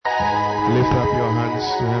Lift up your hands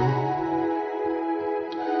to heaven.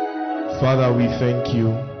 Father, we thank you.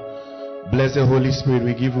 Bless the Holy Spirit.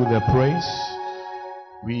 We give you the praise.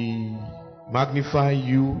 We magnify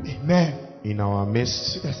you. Amen. In our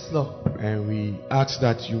midst. Yes, Lord. And we ask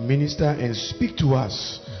that you minister and speak to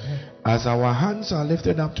us. As our hands are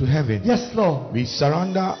lifted up to heaven. Yes, Lord. We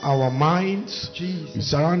surrender our minds. Jesus. We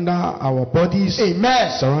surrender our bodies.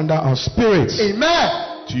 Amen. Surrender our spirits. Amen.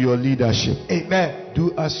 To your leadership. Amen.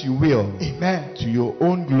 Do as you will. Amen. To your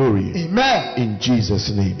own glory. Amen. In Jesus'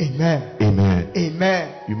 name. Amen. Amen.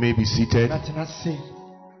 Amen. You may be seated.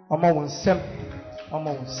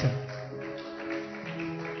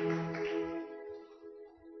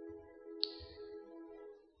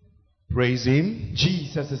 Praise him.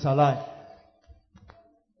 Jesus is alive.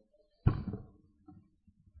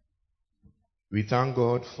 We thank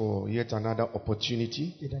God for yet another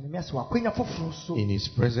opportunity in his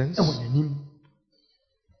presence.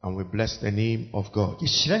 And we bless the name of God.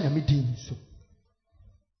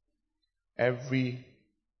 Every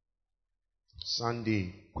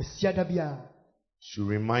Sunday should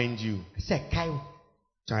remind you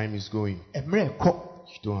time is going. You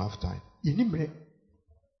don't have time.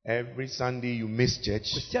 Every Sunday you miss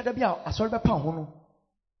church,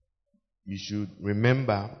 you should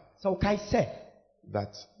remember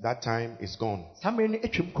that time is gone.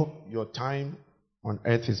 Your time on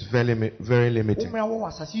earth is very limited.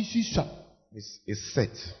 It's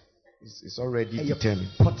set. It's already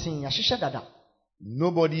determined.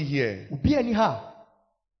 Nobody here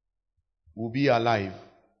will be alive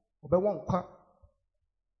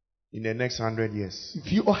in the next 100 years.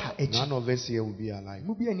 None of us here will be alive.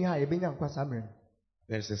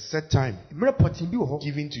 There's a set time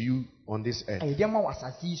given to you on this earth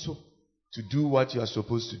to do what you are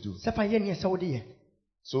supposed to do.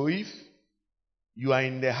 So if you are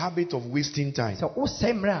in the habit of wasting time,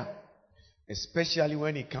 especially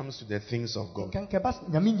when it comes to the things of God,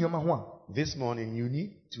 this morning you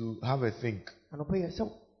need to have a think.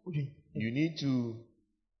 You need to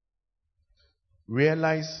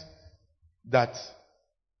realize that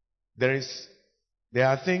there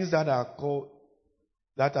are things that are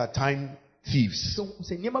time thieves.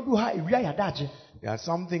 There are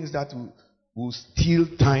some things that will steal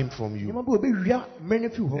time from you.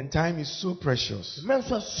 And time is so precious.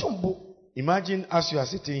 Imagine as you are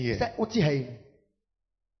sitting here,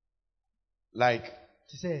 like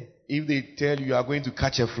if they tell you are going to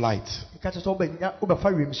catch a flight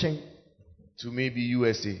to maybe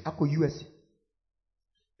USA.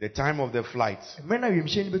 The time of the flight,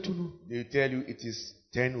 they tell you it is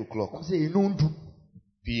 10 o'clock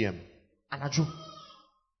p.m.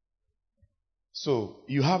 So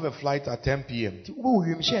you have a flight at 10 p.m.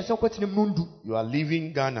 You are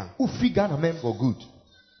leaving Ghana for good.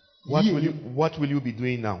 What will you be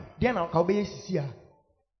doing now?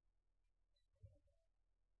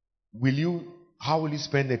 How will you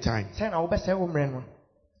spend the time?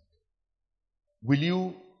 Will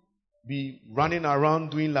you be running around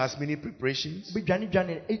doing last minute preparations?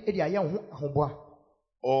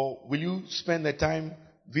 Or will you spend the time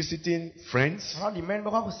visiting friends?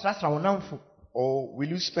 Or will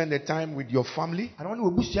you spend the time with your family?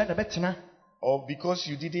 Or because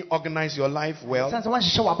you didn't organize your life well,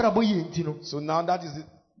 so now that is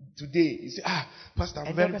today, you say, Pastor,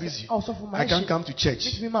 I'm very busy. I can't come to church.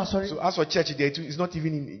 So as for church, it's not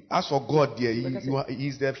even as for God,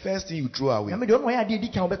 He's the first thing you throw away.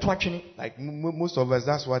 Like most of us,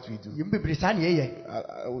 that's what we do.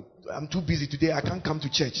 I'm too busy today. I can't come to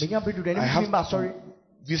church. I have to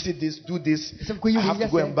visit this, do this. I have to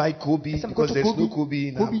go and buy Kobe because there's no Kobe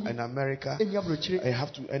in America. I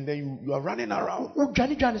have to, and then you are running around.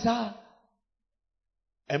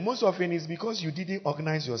 And most often it's because you didn't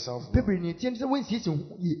organize yourself well.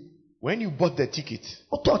 When you bought the ticket,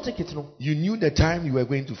 you knew the time you were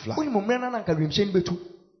going to fly.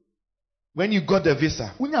 When you got the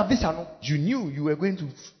visa, you knew you were going to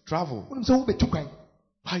travel.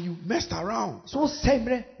 But you messed around,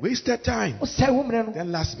 wasted time.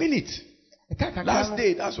 Then last minute, last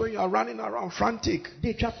day, that's when you are running around frantic,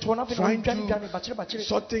 trying to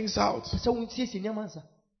sort things out.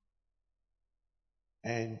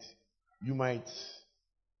 And you might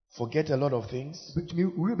forget a lot of things. And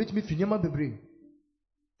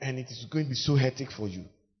it is going to be so hectic for you.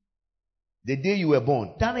 The day you were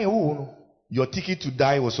born, your ticket to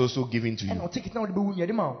die was also given to you.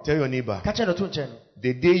 Tell your neighbor,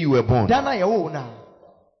 the day you were born.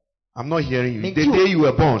 I'm not hearing you. The day you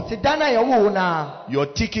were born, your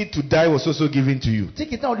ticket to die was also given to you.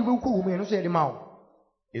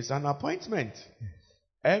 It's an appointment.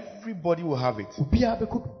 Everybody will have it.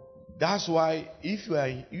 That's why if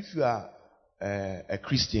you are a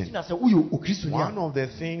Christian, one of the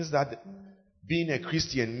things that being a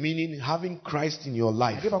Christian, meaning having Christ in your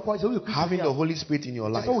life, having the Holy Spirit in your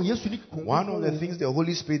life, one of the things the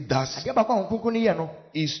Holy Spirit does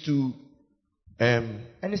is to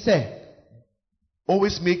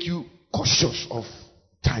always make you cautious of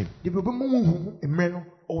time.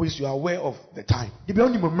 Always you are aware of the time.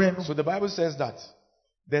 So the Bible says that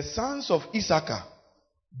the sons of Issachar,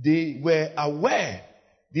 they were aware.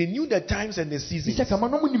 They knew the times and the seasons.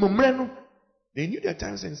 They knew the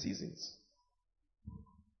times and seasons.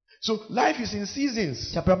 So life is in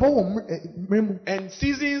seasons. And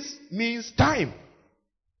seasons means time.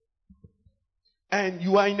 And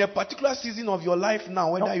you are in a particular season of your life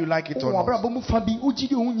now, whether you like it or not.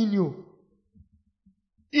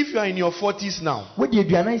 If you are in your 40s now,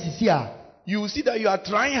 you will see that you are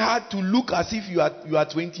trying hard to look as if you are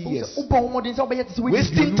 20 years.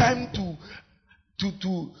 Wasting time to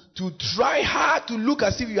try hard to look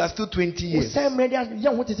as if you are still 20 years. You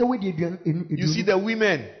see the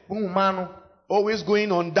women always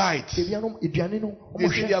going on diet. They say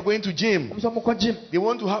they are going to gym. They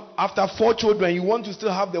want to have, after 4 children, you want to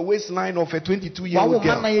still have the waistline of a 22-year-old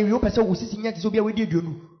girl.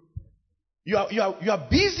 You are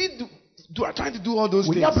busy trying to do all those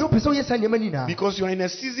things because you are in a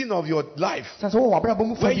season of your life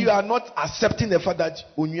where you are not accepting the fact that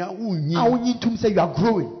you are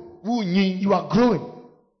growing. You are growing.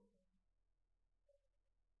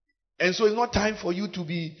 And so it's not time for you to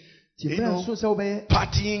be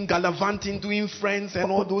partying, gallivanting, doing friends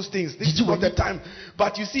and all those things. This is not the time.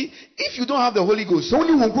 But you see, if you don't have the Holy Ghost,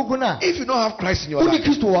 if you don't have Christ in your life,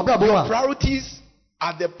 your priorities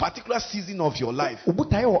at the particular season of your life will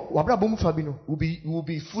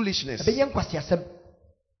be foolishness.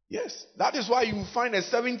 Yes, that is why you find a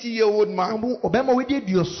 70-year-old man in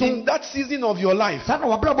that season of your life.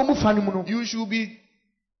 You should be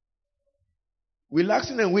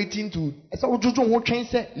relaxing and waiting to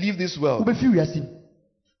leave this world. But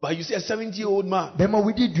you see a 70-year-old man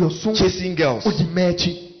chasing girls,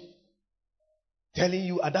 telling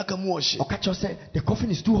you the coffin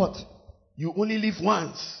is too hot. You only live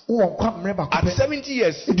once. At 70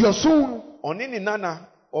 years, on any nana,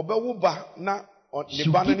 obewuba na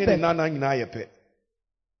the nana.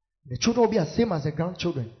 The children will be as same as the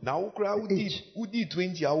grandchildren. Now, who 20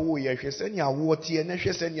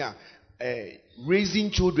 raising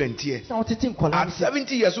children here. At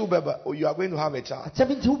 70 years old, you are going to have a child.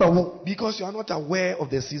 Because you are not aware of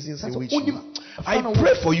the seasons in which you are. I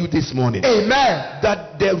pray for you this morning. Amen.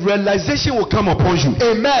 That the realization will come upon you.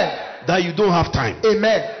 Amen. That you don't have time.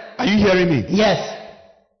 Amen. Are you hearing me? Yes.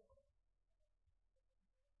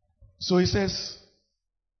 So he says,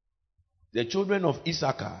 the children of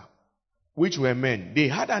Issachar, which were men, they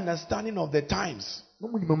had understanding of the times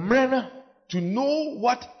to know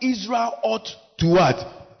what Israel ought to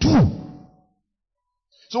do.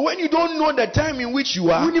 So when you don't know the time in which you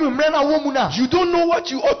are, you don't know what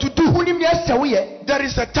you ought to do. There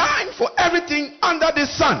is a time for everything under the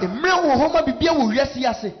sun.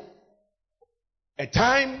 A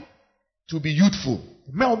time to be youthful.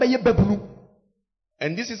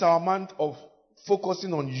 And this is our month of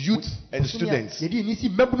focusing on youth and students. A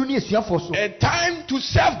time to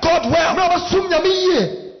serve God well.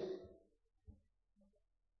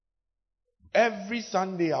 Every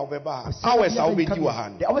Sunday, however, hours I will be due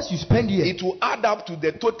hand. The hours you spend here, it will add up to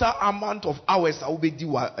the total amount of hours I will be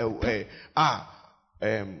due. It will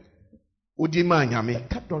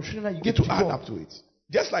add up to it.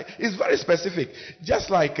 Just like it's very specific. Just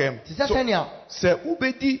like say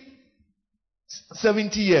ubedi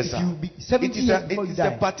 70 years. It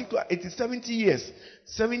is 70 years.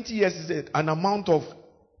 70 years is an amount of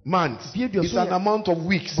months. It's an amount of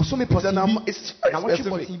weeks. It's very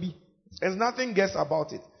specific. There's nothing guess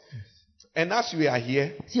about it. And as we are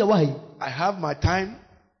here, I have my time,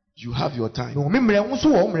 you have your time.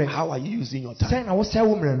 How are you using your time?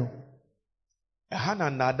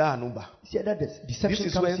 This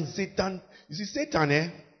is when Satan, you see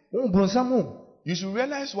Satan, you should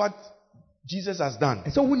realize what Jesus has done.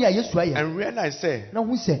 And realize,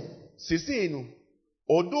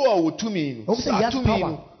 although I will to me,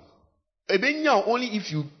 only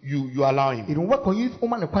if you allow him. It will work on you if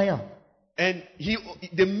and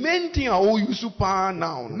the main thing I owe you super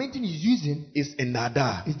now. The main thing he's using is a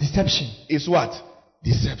nada. It's deception. It's what?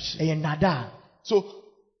 Deception. A nada. So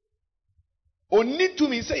only to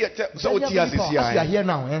me say so you are here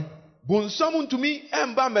now, Bonsamun to me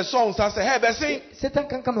emba me songs I say, hey, Satan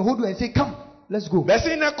can come and hold you and say, come, let's go.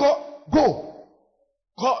 Go.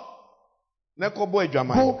 Neko boy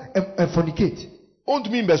drama. Go and fornicate. Don't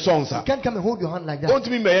mean be songs. You can't come and hold your hand like that. Don't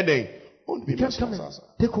mean be He can't come and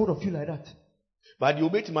take hold of you like that. But you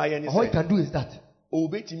obey my any. All he can do is that.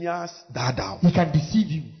 Obey me as dada. He can deceive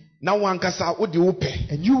you. Now one kasa odi ope.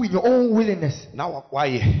 And you in your own willingness. Now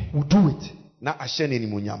why? Will do it. Na ashene ni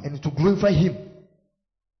munyam. And to glorify him.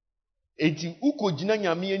 Eti uko jina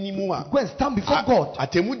nyame animu a. Go and stand before God.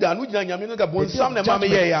 Atemu da no jina nyame no ga bonsam na mama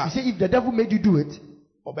ye ya. You say if the devil made you do it.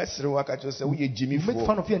 Obesere waka cho say we Jimmy make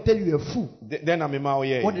fun of you and tell you you're a fool. Then am ma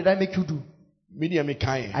ye. What did I make you do? Media me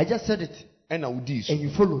kan. I just said it. And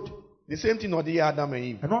you followed. The same thing on the Adam and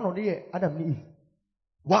Eve. And one on the Adam and Eve.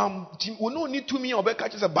 We don't need to me or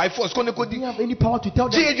catch us by force. You don't have any power to tell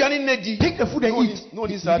them. Take the food and eat. No,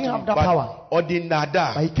 you didn't have that power. Or the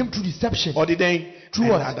nada. But he came through deception. Or the day through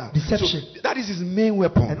what? Deception. So that is his main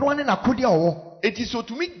weapon. And one in a kudia. It is so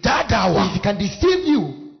to me dada. If he can deceive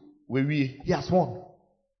you, he has won.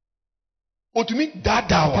 Or to me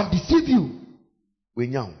dada. He can deceive you.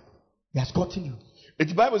 He has gotten you.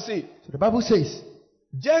 The Bible says. So the Bible says.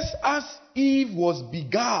 Just as Eve was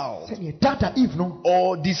beguiled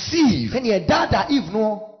or deceived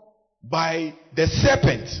by the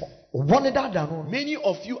serpent, many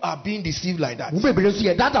of you are being deceived like that.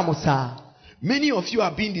 Many of you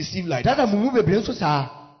are being deceived like that.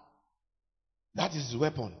 That is his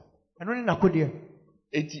weapon.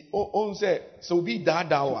 If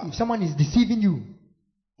someone is deceiving you,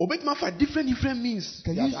 different means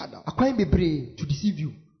can use to deceive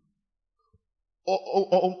you.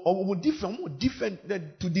 Or different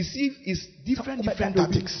to deceive is different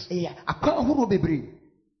tactics. A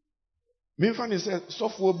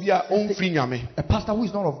pastor who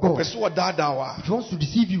is not of God, he wants to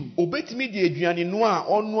deceive you. The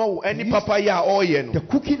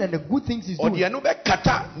cooking and the good things is doing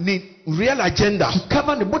real agenda to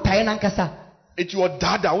cover the botaya. It's your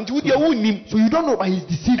dada. So you don't know why he's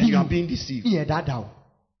deceiving you. You are being deceived.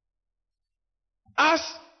 As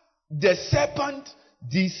the serpent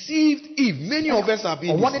deceived Eve, many of us are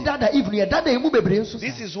being deceived.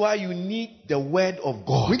 This is why you need the word of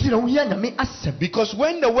God. Because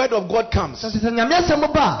when the word of God comes,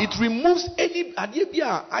 it removes any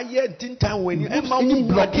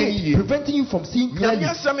blockade preventing you from seeing clearly.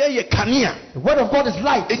 The word of God is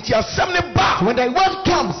light. So when the word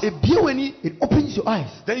comes, it opens your eyes.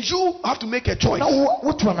 Then you have to make a choice.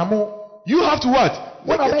 You have to what?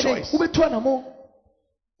 Make a choice.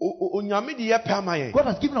 God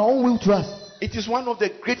has given our own will to us. It is one of the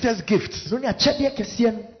greatest gifts. He's given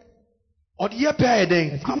our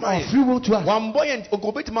free will to us. One boy and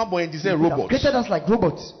robots. Created us like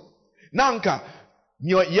robots. Nanka,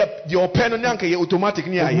 your pen automatically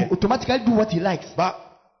do what he likes. But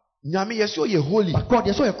holy. But God,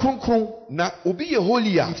 if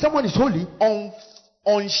someone is holy,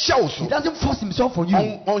 he doesn't force himself on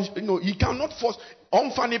you. No, he cannot force on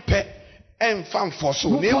funny pet. And force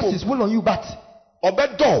his will on you, but he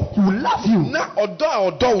will love you. And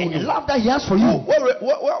the love that he has for you.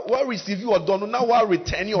 What receive you or don't now? What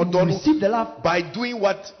return you or don't receive the love by doing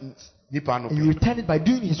what? And you return it by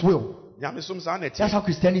doing his will. That's how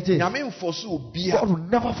Christianity is. God will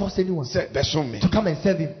never force anyone to come and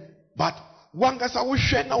serve him. But when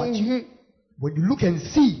you look and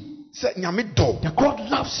see that God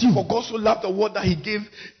loves you, for God so loved the world that he gave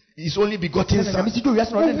his only begotten son. That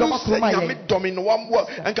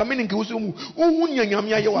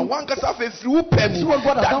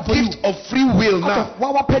gift of free will now.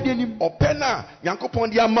 That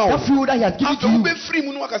free will that he has given to you.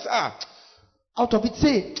 Out of it,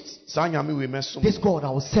 say, this God, I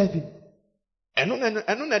will serve him. That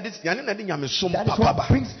is what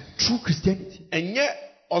brings true Christianity.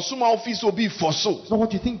 It's not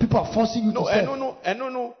what you think people are forcing you to serve.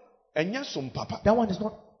 That one is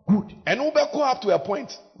not good. And we go up to a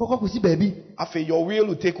point. After your will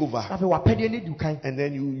will take over. And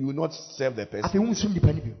then you will not serve the person.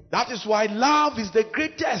 That is why love is the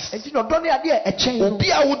greatest.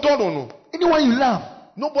 Anyone you love.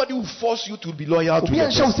 Nobody will force you to be loyal to the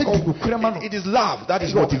person. It is love that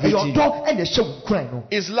is motivating you.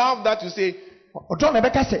 It's love that you say,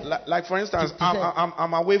 like for instance,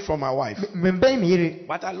 I'm away from my wife,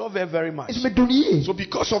 but I love her very much. So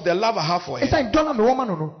because of the love I have for her,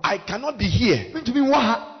 I cannot be here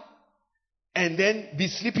and then be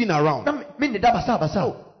sleeping around. No,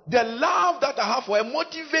 the love that I have for her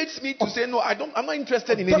motivates me to say, no, I'm not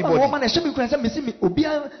interested in anybody.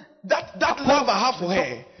 That love I have for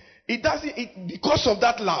her, because of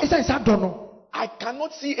that love, I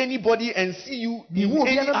cannot see anybody and see you in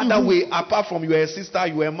any other way apart from you are a sister,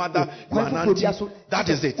 you are a mother, you are an auntie. That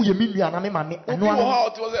is it.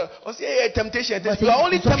 Temptation. You are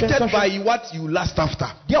only tempted by what you lust after.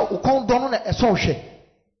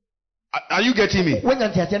 Are you getting me?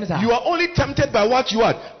 You are only tempted by what you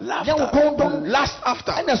are. Lust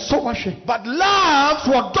after. But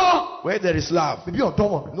love, where there is love,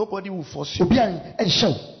 nobody will force you.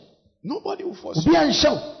 Nobody will force you.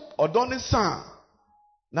 Odoni san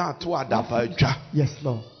na ato adapa adwa. Yes,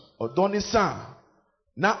 Lord. Odoni san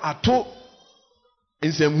na ato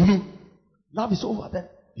nsɛmunu. Love is over then.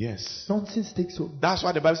 Yes. Nonsense takes over. That's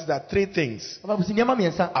why the Bible says that three things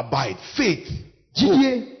abide: faith,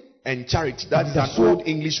 hope, and charity. That is an old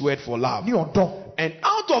English word for love. And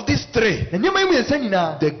out of these three,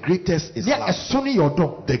 the greatest is love.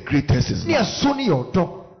 The greatest is love.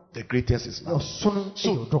 The greatest is love. So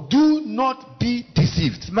do not be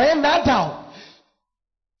deceived.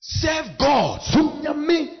 Serve God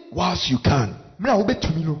whilst you can.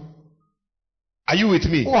 Are you with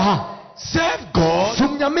me? Serve God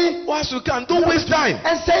whilst you can. Don't waste time.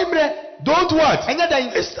 Don't what?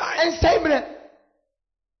 Waste time.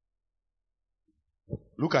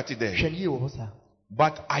 Look at it there.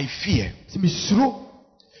 But I fear,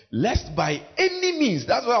 lest by any means,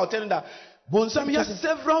 that's why I'll tell you that Bonsam has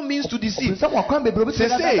several means to deceive.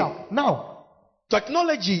 Say, now,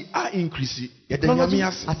 technology are increasing. Technology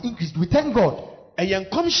has increased. We thank God.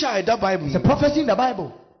 It's a prophecy in the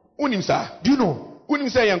Bible. Do you know? Do you know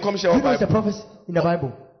it's a prophecy in the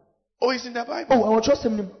Bible? Oh, it's in the Bible. Oh, I will trust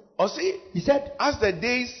him. Oh, see, he said, as the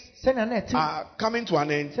days are coming to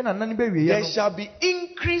an end, there shall be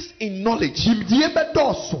increase in knowledge.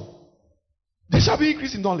 There shall be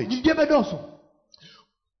increase in knowledge.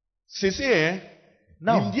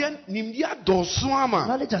 Now,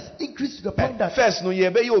 knowledge has increased to the point that first, no, you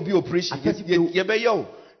operation,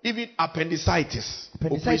 even appendicitis.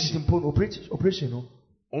 Appendicitis operation, no.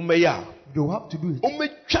 You have to do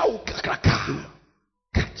it.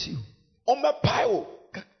 Cut you.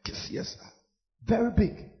 Yes, very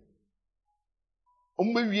big.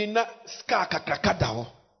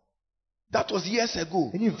 That was years ago.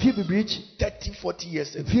 And you feel 30, 40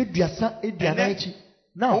 years ago.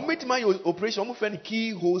 Now, operation,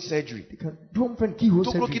 keyhole surgery. You can do keyhole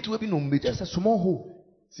surgery. Just a small hole.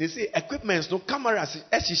 Say equipment, no cameras.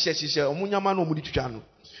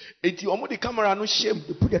 The camera no shame.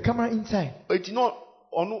 You put the camera inside. It's not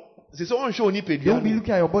on. They won't be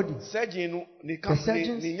looking at your body. Surgeon,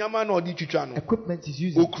 equipment is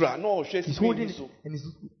using. He's holding it and he's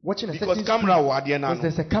watching a because camera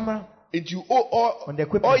there's a camera on the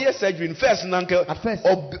equipment. Oh yes, surgery first. At first,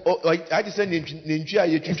 I just said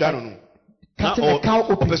cutting the cow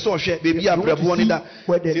open.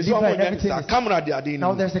 Where the liver and everything is.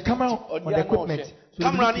 Now there's a camera on the equipment. So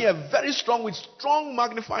camera here very strong with strong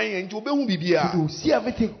magnifying and you see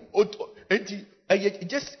everything.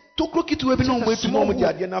 Just to clock it to every way to know the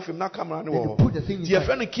idea film na camera no. Put the thing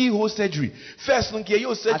inside. The keyhole surgery. First, no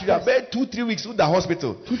keyhole surgery. About 2-3 weeks with the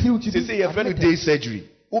hospital. 2-3 weeks. They say your friend day surgery.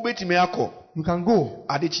 You can go.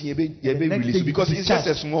 Release because it's just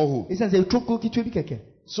a small hole. It says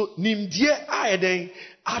so nimdie aeden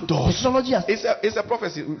adults. Technology has. It's a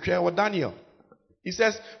prophecy. Daniel. He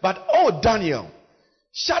says, but oh Daniel,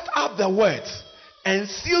 shut up the words and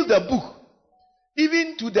seal the book,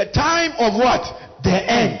 even to the time of what?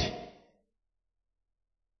 The end.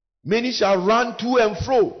 Many shall run to and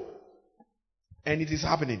fro. And it is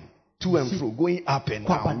happening. To and fro, going up and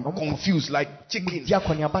down, confused like chickens.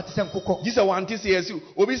 This is one thing says you.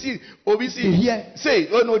 OBC say,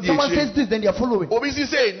 oh no, someone says this, then they are following. OBC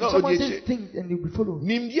say, no, someone says things, and they will be following.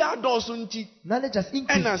 Knowledge has increased.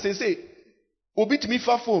 And I say, Obi to me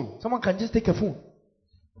for phone. Someone can just take a phone.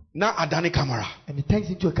 Now Adani camera. And it turns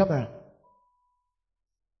into a camera.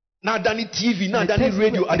 Now Adani TV, now Adani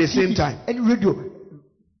radio at the same time. And radio.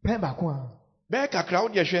 Very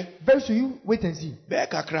soon you wait and see. Very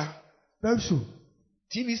soon.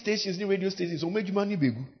 TV stations and radio stations will make you money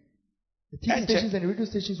big. The TV stations and the radio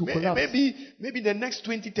stations will collapse. Maybe the next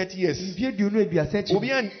 20-30 years. If you do know, be a searching.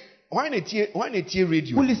 Why not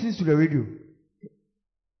radio? Who listens to the radio?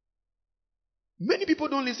 Many people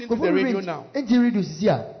don't listen to the radio now. Radio is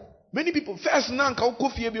here. Many people first now if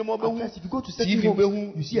you go to certain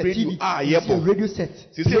homes, you see a TV, you see a radio set.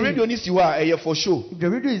 You see radio needs to for show. If the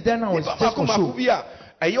radio is there now, it's just for show.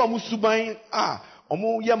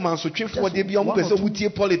 Omo ye manso twefo de bia omo pese wutie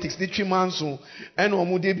politics de twi manso en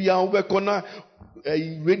omo de bia obeko na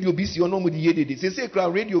radio bisi ono omo de yedede say kra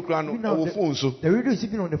radio kra no o phone so the radio is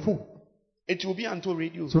even on the phone. It will be until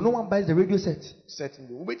radio, so no one buys the radio set.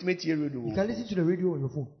 Certainly we wait radio. You can listen to the radio on your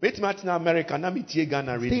phone. Wait in America na me tie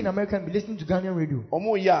Ghana radio. Stay in America and be listening to Ghanaian radio.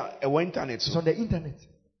 Omo ya e internet so it's on the internet.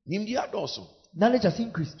 Nimdia also knowledge has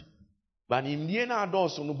increased. But in the end,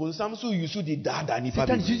 also no bonsam so you should the dada ni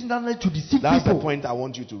Satan is using that knowledge to deceive That's people. the point I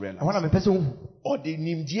want you to realize. I want to be a person who Or the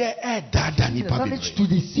nimdie dada ni knowledge to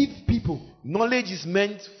deceive people. Knowledge is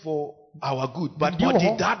meant for our good, but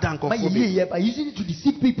the dada and by using it to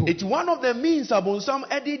deceive people. It's one of the means about some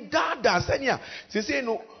edi dada senya. Say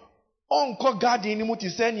no. Uncle garden ni muti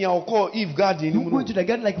senya or call Eve garden. You go to the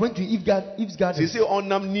garden like went to Eve's garden. They say on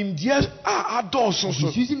nam nimdie adults.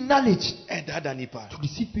 He's using knowledge dada ni pa to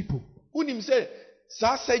deceive people. Unim say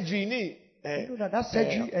sa surgery ni. You know that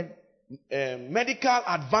surgery and medical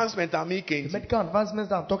advancement are making. The medical advancements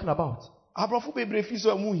that I'm talking about. Many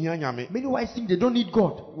why think they don't need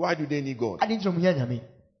God. Why do they need God? I didn't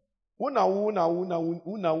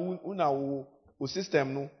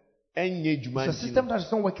system no. It's a system that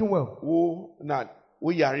is not working well. And that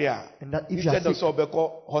if you are sick,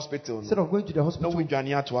 hospital, instead of going to the hospital, you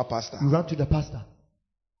run to the pastor.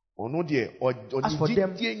 As for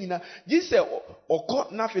them, and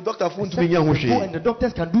the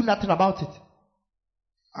doctors can do nothing about it.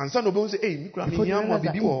 And some of them say, hey,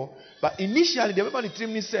 but initially, the everybody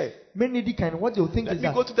say, many kind what they think let is me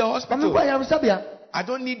that. go to the hospital. I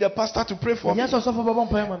don't need the pastor to pray for me. Increase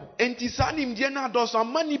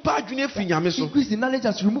the knowledge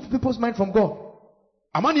has removed people's mind from God.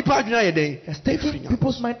 It's taking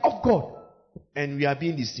people's mind off God. And we are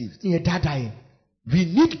being deceived. We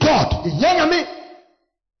need God.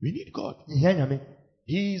 We need God.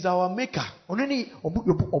 He is our maker.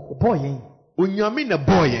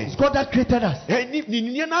 It's God that created us.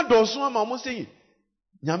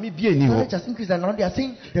 Knowledge has increased and now they are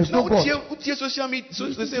saying there's no God. Social media.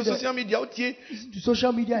 Listen to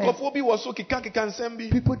social media.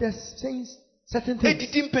 People that are saying certain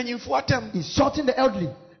things. Insulting the elderly.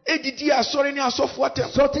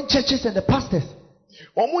 Insulting churches and the pastors.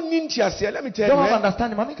 Let me tell you. Don't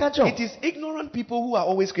understand. It is ignorant people who are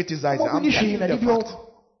always criticizing.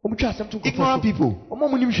 Ignorant people.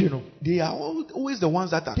 They are always the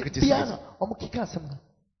ones that are criticizing.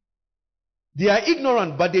 They are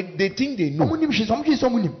ignorant, but they think they know. Do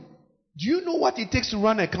you know what it takes to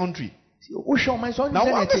run a country? Now,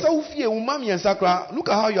 look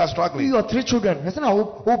at how you are struggling. You have 3 children.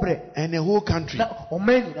 And a whole country.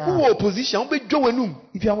 Who opposition?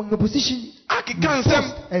 If you are in the position,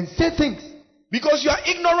 and say things. Because you are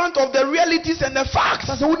ignorant of the realities and the facts.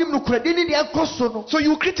 So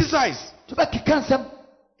you criticize.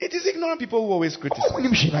 It is ignorant people who always criticize.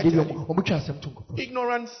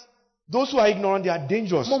 Ignorance. Those who are ignorant, they are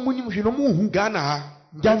dangerous. Ghana,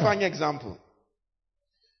 an example.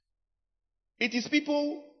 It is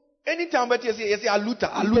people, anytime but you say aluta,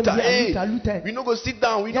 hey, we no go sit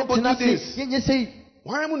down, we no go do this.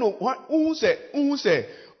 Why who say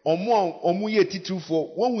omu ye titru for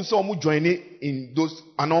one who saw joining in those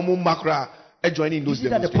anomu makra joining in those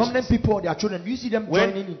demonstrations. The prominent people, their children, you see them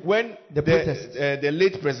joining in when the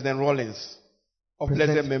late President Rawlings of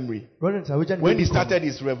blessed memory, when he started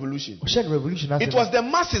his revolution, it was the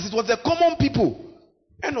masses, it was the common people,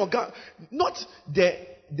 and not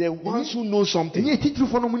the ones who know something. Who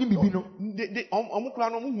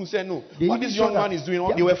said no. What this young man is doing,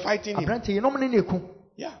 they were fighting him.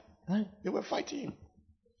 Yeah, they were fighting him.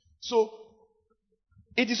 So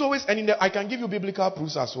it is always, and I can give you biblical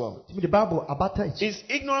proofs as well. It's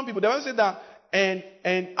ignorant people. They will say that, and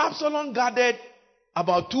Absalom gathered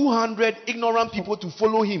about 200 ignorant people to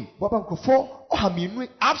follow him.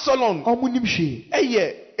 Absalom.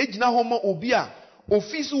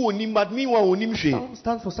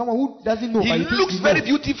 Stands for someone who doesn't know. He looks very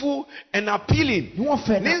beautiful and appealing.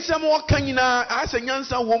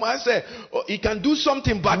 He can do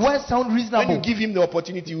something, but when you give him the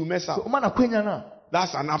opportunity, he will mess up.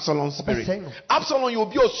 That's an Absalom spirit. Absalom, you'll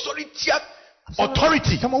be authority.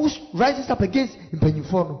 Someone who rises up against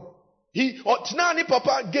he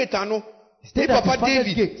Papa gate Papa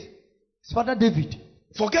David. His father David.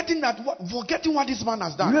 Forgetting what this man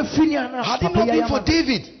has done. Had it not been for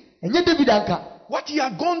David, what he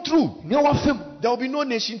had gone through, there will be no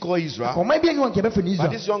nation called Israel. But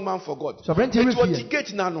this young man forgot. It was the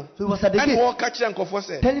gate now. So it was at the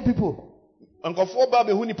gate. Telling people, he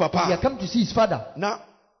had come to see his father. Now,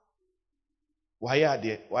 he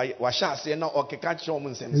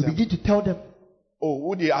began to tell them, oh,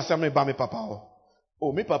 who the assembly by me papa?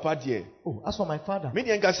 Oh, me papa dear. Oh, as for my father,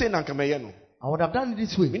 I would have done it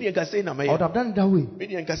this way. I would have done it that way. I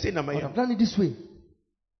would have done it this way.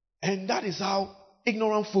 And that is how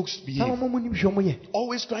ignorant folks behave.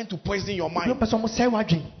 Always trying to poison your mind.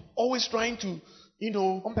 Always trying to, they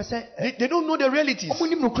don't know the realities.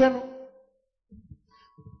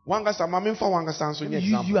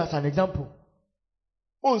 Use you as an example.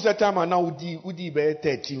 On that time and now Udi be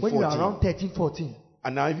 13, 14. When you are around 13, 14.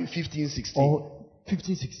 And now even 15, 16. Or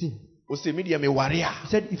 15, 16. O say media me warrior. He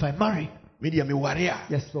said, if I marry. Media me warrior.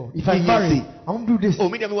 Yes, Lord. If I marry, I won't do this. Oh,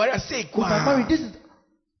 media me warrior say if I marry, this is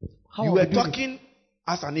how you were talking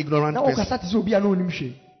as an ignorant person.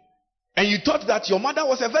 And you thought that your mother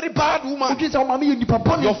was a very bad woman.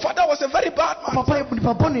 Your father was a very bad man.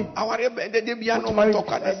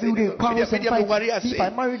 If I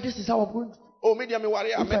marry, this is how I'm going to. Oh, media me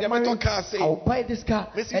warrior. I'll buy this car.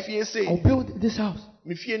 I'll build this house.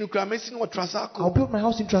 I'll build my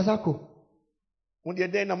house in Trazaco. Have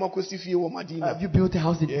you built a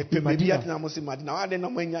house in Medina?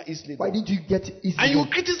 Why didn't you get East? And you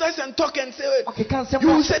criticize and talk and say,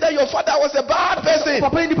 you say that your father was a bad person.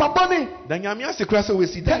 Then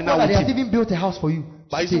they have even built a house for you.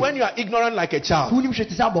 But it's when you are ignorant like a child.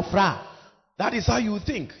 That is how you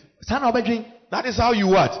think. That is how you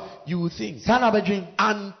what? You think.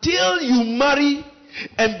 Until you marry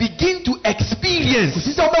and begin to experience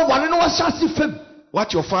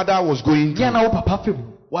what your father was going through,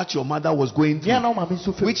 what your mother was going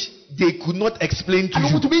through, which they could not explain to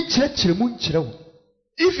you.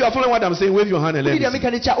 If you are following what I'm saying, wave your hand and let me see.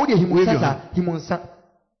 Wave your hand.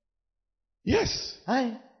 Yes.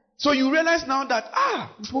 So you realize now that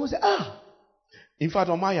in fact,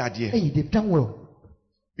 on my idea, hey, they've done well.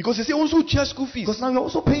 Because they say also charge school fees. Because now you're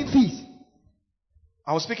also paying fees.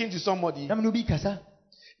 I was speaking to somebody.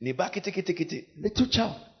 Little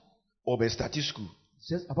child. Or starting school.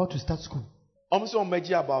 Just about to start school. Almost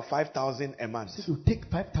about 5,000 a month. So you take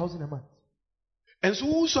 5,000 a month. And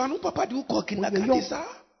so no papa do call kindergarten.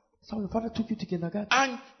 So your father took you to kindergarten.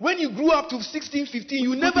 And when you grew up to 16, 15,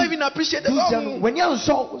 you never even appreciate the love. When you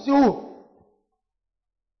saw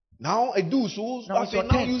now I do so. Now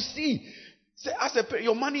you see. Say, as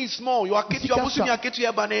your money is small, your very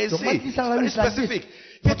specific.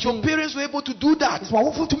 Yet your parents were able to do that.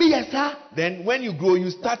 Then when you grow,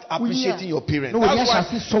 you start appreciating your parents.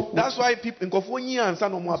 That's why people in California and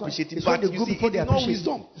some more appreciating. But you see, it's not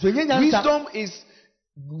wisdom. Wisdom is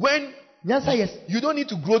when you don't need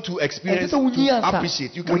to grow to experience to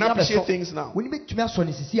appreciate. You can appreciate things now. And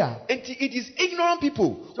it is ignorant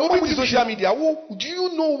people. Over to social media. Do you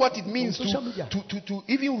know what it means to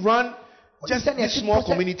even run just this small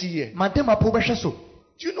community here? Do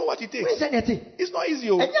you know what it takes? It's not easy.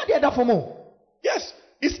 Yes.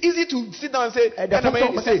 It's easy to sit down and say, I'll do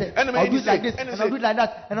like this, and I'll do like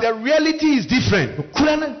that. The reality is different.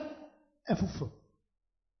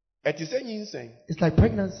 It's like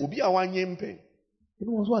pregnancy. Anyone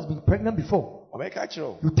who has been pregnant before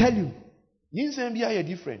will tell you.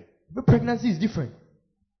 But pregnancy is different.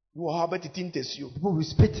 People will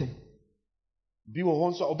spit it. Some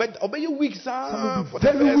will be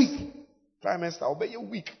very weak. Trimester, I'll bet you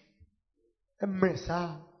weak.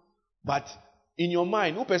 But in your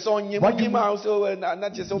mind, when you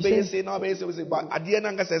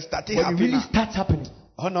really starts happening,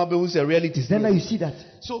 then you see that.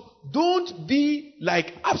 So don't be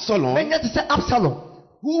like Absalom.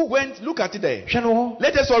 Who went, look at it there.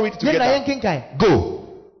 Let us all read together. Go.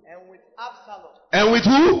 And with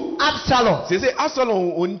who? Absalom. They say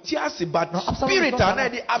Absalom but spirit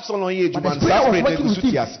and the Absalom is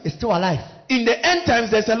still alive. In the end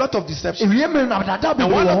times, there's a lot of deception.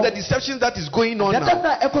 And one of the deceptions that is going on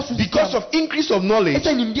now, because of increase of knowledge,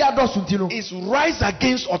 is rise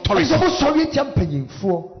against authority.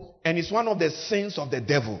 And it's one of the sins of the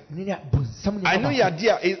devil. I know you are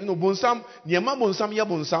dear.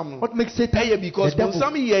 What makes it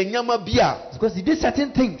because he did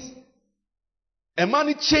certain things. A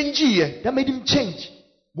man changed. That made him change.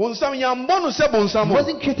 He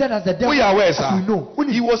wasn't created as the devil. As we know.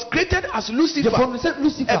 He was created as Lucifer.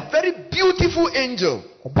 A very beautiful angel.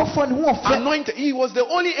 Anointed. He was the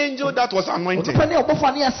only angel that was anointed.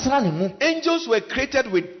 Angels were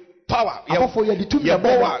created with power. But when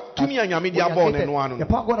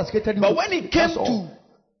it came to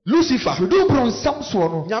Lucifer,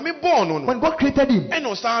 when God created him,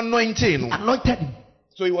 anointed him.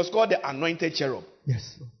 So he was called the anointed cherub.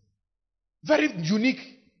 Yes. Very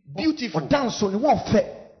unique, beautiful.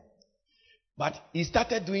 But he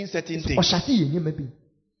started doing certain things.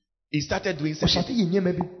 He started doing certain things.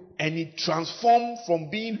 And he transformed from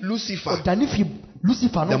being Lucifer,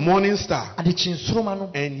 the morning star, and he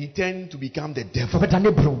turned to become the devil. So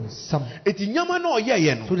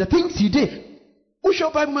the things he did.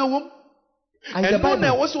 And then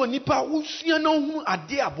also nipa learn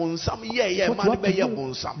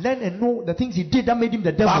and know the things he did that made him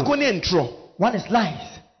the devil. One is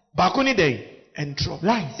lies.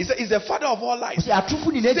 Lies. He's the father of all lies.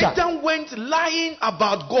 Satan Satan went lying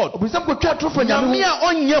about God.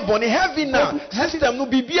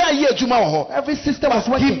 Every system was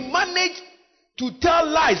working. He managed to tell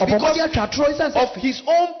lies because of his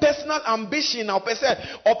own personal ambition. I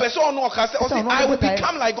will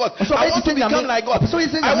become like God. I want to become like God.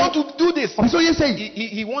 I want to do this.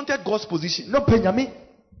 He wanted God's position.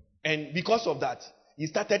 And because of that, he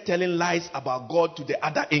started telling lies about God to the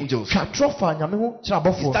other angels. He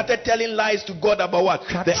started telling lies to God about what?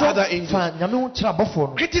 The other angels.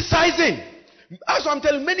 Criticizing. As I'm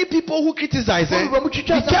telling many people who criticize, be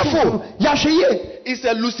careful. It's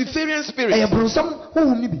a Luciferian spirit.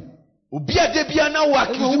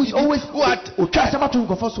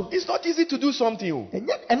 It's not easy to do something.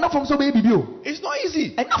 It's not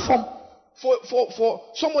easy. For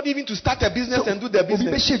somebody even to start a business and do their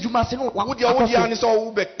business.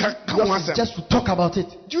 Just to talk about it.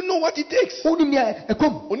 Do you know what it takes? Every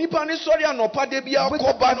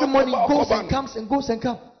morning goes and comes and goes and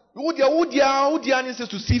comes.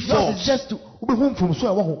 To see false.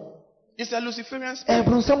 It's a Luciferian spirit.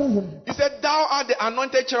 He said, "Thou art the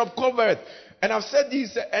anointed cherub covered." And I've said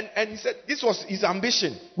this, and he said this was his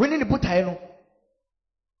ambition.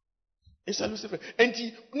 It's a Lucifer. And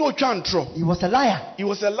he was a liar. He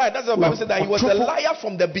was a liar. That's what the Bible said, that he was a liar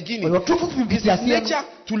from the beginning. It's his nature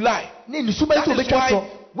to lie. That is why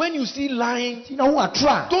when you see lying,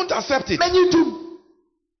 don't accept it.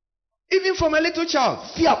 Even from a little child.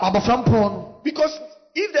 Because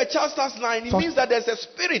if the child starts lying, it means that there's a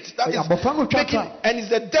spirit that is making, and it's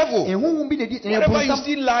the devil. Whenever you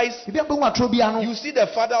see lies, you see the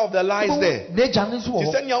father of the lies there.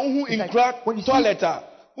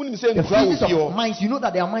 The feces of mice, you know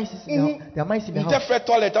that there are mice in the house.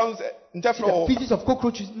 The feces of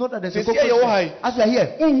cockroaches, you know that there's a cockroach. As you are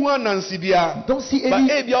here, you don't see any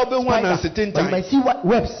spider, but you might see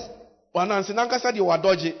webs.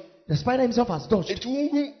 The spider himself has dodged. If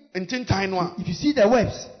you see the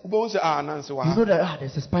webs, you know that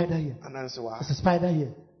there's a spider here. There's a spider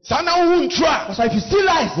here. That's why if you see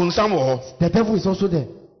lies, the devil is also there.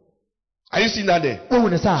 Are you seeing that there?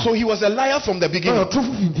 So he was a liar from the beginning.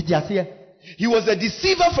 He was a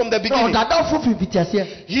deceiver from the beginning.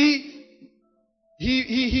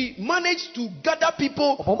 He managed to gather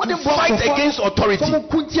people to fight against authority.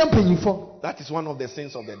 That is one of the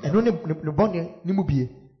sins of the devil.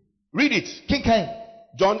 Read it.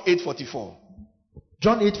 John 8:44.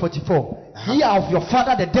 John 8:44. Ye are of your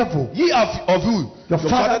father the devil. Ye are of who? Your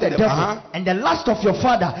father the devil. And the lust of your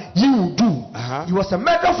father ye will do. He was a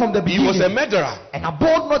murderer from the beginning. He was a murderer. And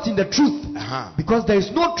abode not in the truth. Because there is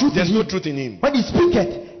no truth in him. There's no truth in him. When he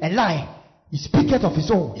speaketh a lie, he speaketh of his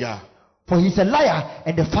own. Yeah. For he is a liar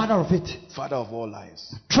and the father of it. Father of all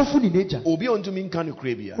lies. Truthful in nature. Who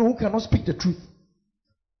cannot speak the truth?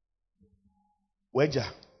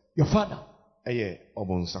 Your father is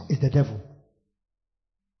the devil.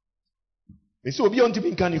 He said,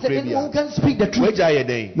 anyone who can speak the truth.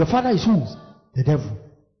 Your father is who? The devil.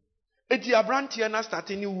 The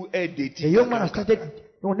young man has started.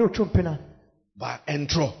 But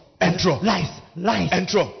entro. Lies.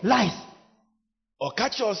 Or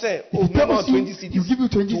catch yourself. You give you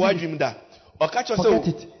 20 cedis. Or catch yourself. Forget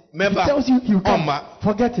it. If he tells you come,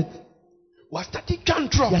 forget it.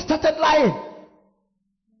 You started lying.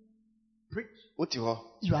 What you are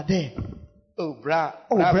there. Bra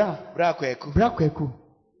Kweku.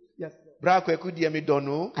 Yes. Bra Kweku die me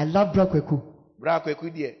dono. I love Bra Kweku. Bra Kweku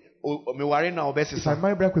die o me ware na obesisa. If I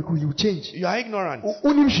marry Bra Kweku, you change. You are ignorant.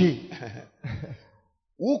 Unimshi.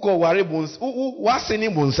 Who call ware bons? Who waseni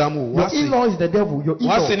bonsamu? Your in-law is the devil. Your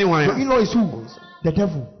in-law is who? The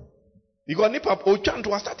devil. Because nipa o chant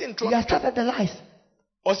was starting trouble. He has started the lies.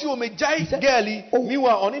 Osi o me jai girlie.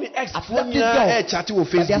 Meanwhile on any ex phone chatting on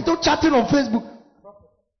Facebook. They are still chatting on Facebook.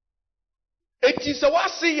 It is a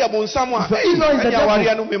wasi ya bonsamu. In-law is the devil.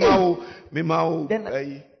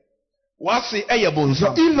 Wasi ya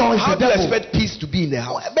bonsamu. In-law is the devil. How do you expect peace to be in the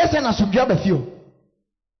house?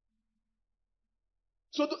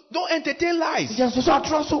 So don't entertain lies.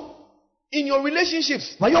 In your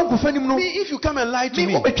relationships. If you come and lie to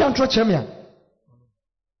me,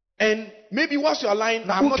 and maybe whilst you are lying,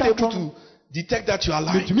 I'm not able to detect that you are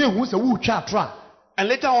lying. And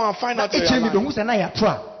later on I find out you are lying.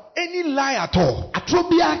 Any lie at all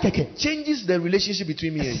changes the relationship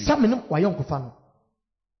between me and you.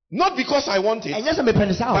 Not because I want it, but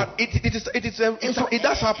it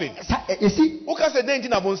does happen.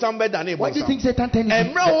 What do you think Satan did?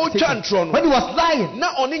 When he was lying,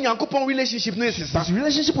 his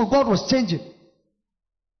relationship with God was changing.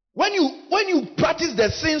 When you practice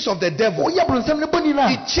the sins of the devil,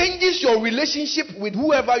 it changes your relationship with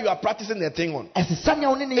whoever you are practicing the thing on. It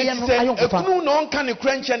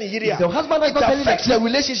affects the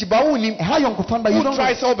relationship. You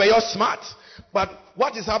try so, but you're smart. But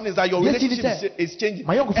what is happening is that your relationship is changing.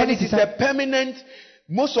 And it is a permanent,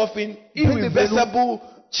 most often irreversible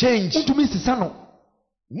change.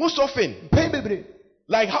 Most often.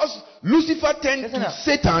 Like how Lucifer turned to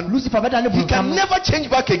Satan, he can never change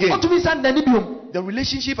back again. The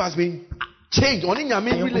relationship has been changed.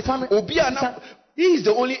 He is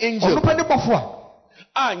the only angel.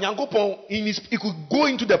 He could go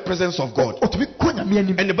into the presence of God.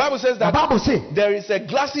 And the Bible says that there is a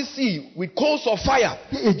glassy sea with coals of fire.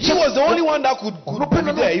 He was the only one that could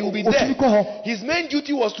be there. He will be there. His main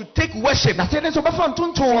duty was to take worship from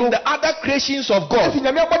the other creations of God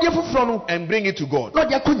and bring it to God.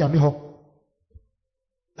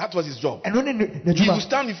 That was his job. He will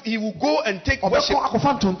stand, he will go and take worship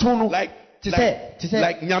like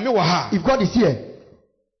Nyame. If God is here,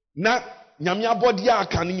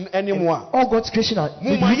 all God's creation are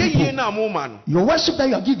your worship that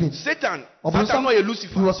you are giving. Satan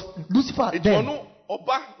Lucifer. He was Lucifer then. You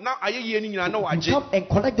come and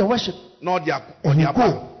collect the worship and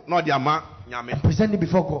present it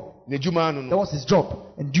before God. That was his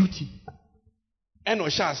job and duty. And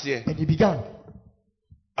he began.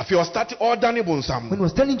 When he was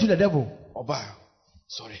turning to the devil,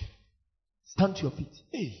 stand to your feet.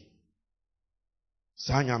 Hey.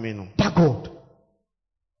 That God.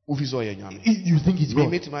 You think he's God?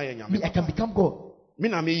 Me, I can become God.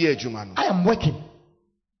 I am working.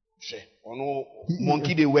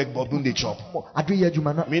 Monkey they work, but don't they chop? I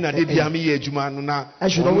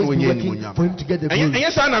should always be working for him to get the glory.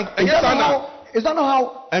 Is that not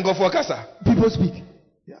how people speak?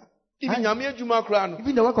 Even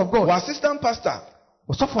the work of God. Assistant pastor.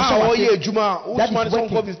 When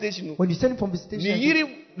you send him from the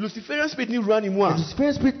station, Luciferian spirit need run him. The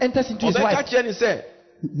Luciferian spirit enters into his wife.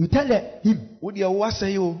 You tell him,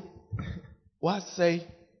 what say?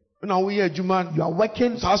 You are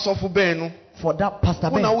working for that pastor.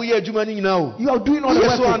 You are doing all the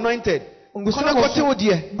work. So anointed. Go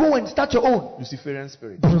and start your own Luciferian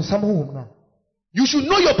spirit. You should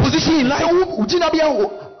know your position in life.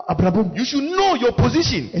 You should know your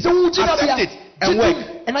position. Accept it and work.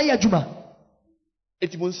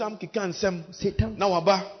 Satan.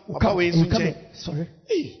 Sorry.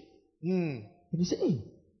 And he said,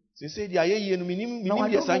 I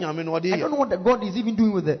don't know what the God is even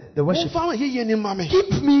doing with the worship.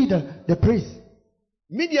 Give me the praise.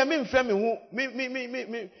 Me,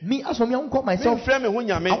 as for me, I won't call myself.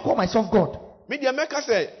 I'll call myself God. Me,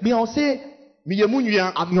 I'll say,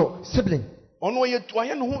 I'm your sibling.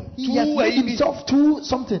 He has made himself to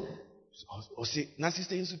something. And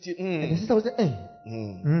the sister was saying,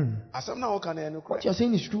 what you're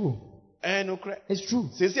saying is true. It's true.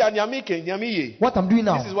 What I'm doing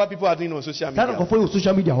now, this is what people are doing on social media.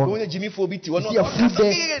 Social media. You see a food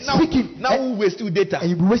there speaking. Now we waste your data.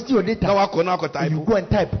 And you be wasting your data. And you go and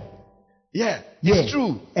type. Yeah, it's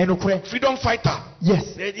true. Freedom fighter.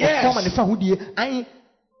 Yes.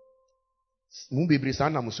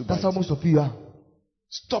 That's how most of you are.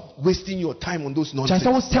 Stop wasting your time on those nonsense.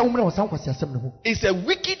 It's a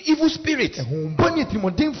wicked, evil spirit.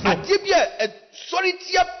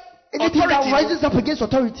 Anything that rises up against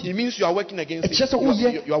authority, it means you are working against it.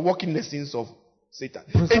 You are walking the sins of Satan.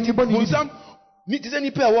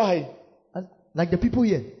 Like the people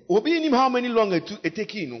here. How many long it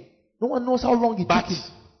take you? No one knows how long it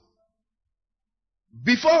takes.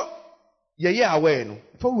 Before we are aware,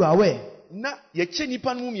 if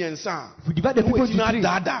we divide the people into three,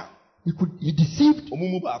 he deceived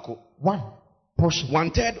one portion.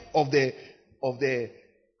 1/3 of the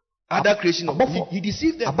other creation. He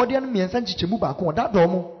deceived them.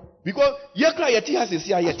 Because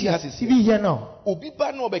even here now,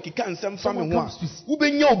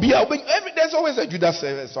 there's always a Judas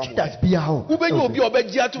somewhere.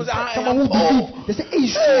 Someone who believes. They say, hey.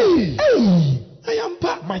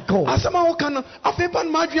 My God. It's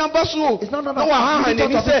not.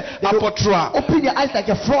 Open your eyes like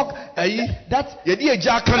a frog. That's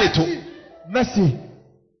mercy.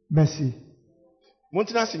 Mercy.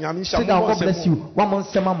 Say that God bless you. One more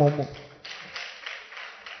sema momo.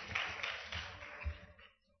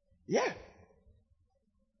 Yeah.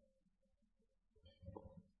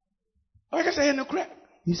 Like I say, no crap.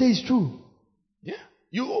 You say it's true. Yeah.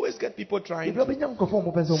 You always get people trying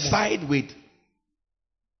to side with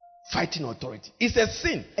fighting authority. It's a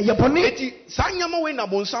sin. These were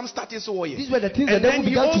the things that devil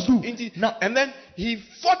began to do. And then he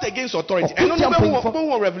fought against authority. And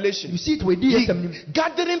Revelation, you see it with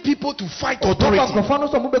gathering people to fight authority. Yes,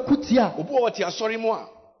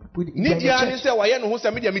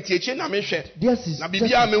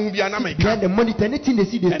 the monitor, anything they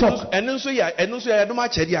see, they talk. Is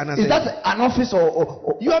that an office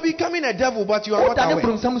or you are becoming a devil, but you are not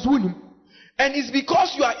aware. And it's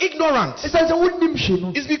because you are ignorant.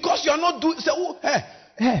 It's because you are not doing.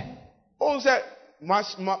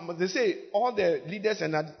 They say all the leaders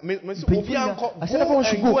and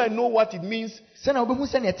go and know what it means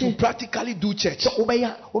to practically do church.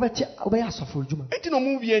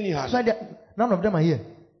 None of them are here.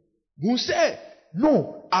 Who say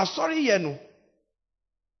no? Sorry,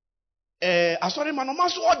 sorry, man.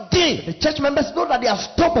 The church members know that they are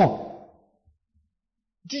stubborn.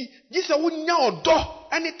 Except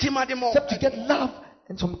to get love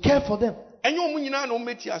and some care for them.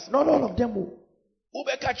 Not all of them will. You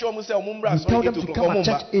tell them to come at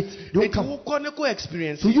church 8. Don't come.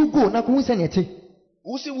 So you go. Now go send it.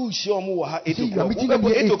 It's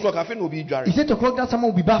 8 o'clock that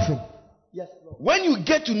someone will be bathing. Yes, Lord. When you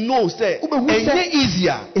get to know, say, it's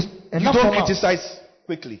easier. You don't criticize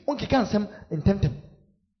quickly.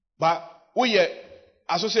 But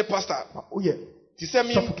associate pastor. He said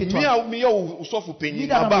me head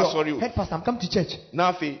pastor, I'm coming to church. Now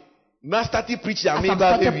I started preaching. I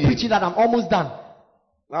started preaching that I'm almost done.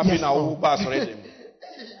 Yes,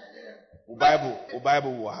 Bible.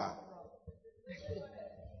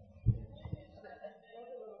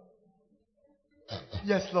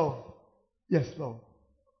 Yes, Lord. Yes, Lord.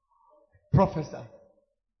 Professor.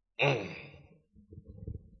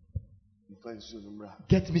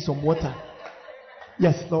 Get me some water.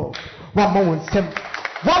 Yes, Lord. 1 month, 7.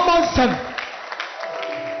 1 month, 7.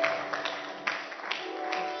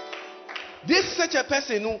 This is such a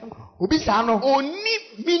person who only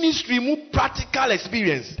ministry mu practical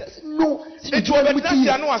experience. There's no. It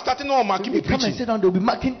will starting on marking preaching. Come and sit down. They'll be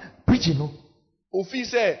marking preaching. No.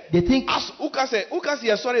 They think. Sorry,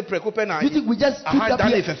 you think we just put up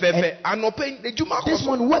here this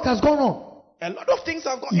one work has gone on. A lot of things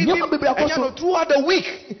have gone on throughout the week.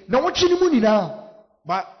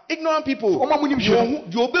 But ignorant people,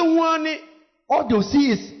 all they'll see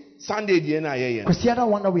is Sunday. Because the other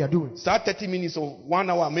one that we are doing. Start 30 minutes or 1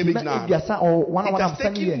 hour, maybe now. Or 1 hour. It has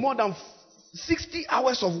taken more than 60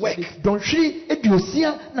 hours of work to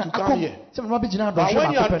come here. But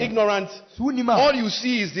when you are ignorant, all you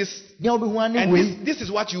see is this, and this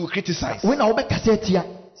is what you will criticize.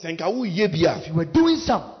 If you were doing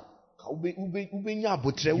some,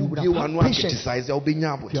 you would have patience.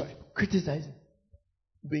 Criticizing.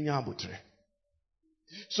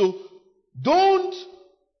 So don't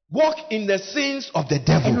walk in the sins of the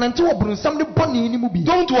devil.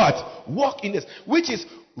 Don't what? Walk in this, which is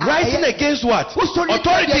rising against what?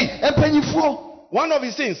 Authority. One of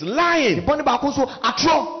his sins, lying. One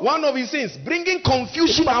of his sins, bringing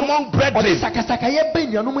confusion among brethren.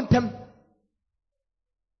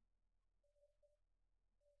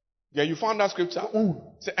 Yeah, you found that scripture?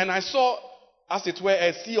 And I saw, as it were,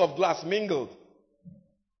 a sea of glass mingled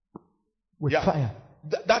with fire.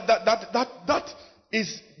 That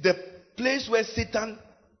is the place where Satan,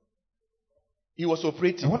 he was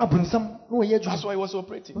operating. That's why he was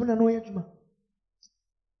operating.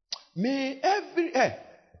 May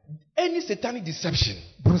any satanic deception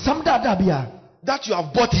that you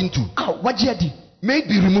have bought into may it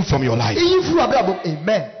be removed from your life.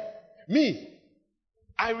 Amen. Me,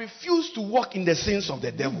 I refuse to walk in the sins of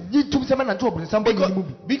the devil.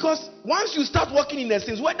 Because once you start walking in the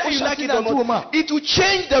sins, whether you like it or not, it will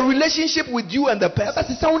change the relationship with you and the person.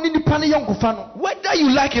 Whether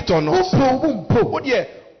you like it or not.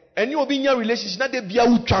 And you will be in your relationship. Not they be a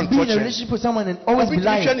being in a relationship with someone and always be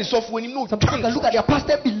lying. Some people can look at their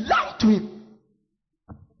pastor and be lying to him.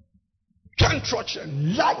 Lying to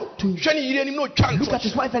him. Look at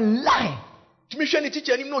his wife and lie.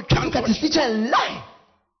 Look at his teacher and lie.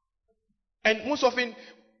 And most often,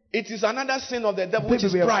 it is another sin of the devil, which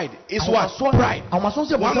is pride. It's what? Pride. One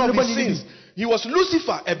of his sins. He was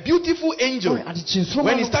Lucifer, a beautiful angel.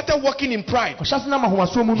 When he started walking in pride, he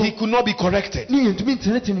could not be corrected.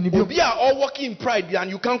 We are all walking in pride, and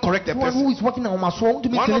you can't correct a person.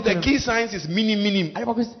 One of the key signs is minim. They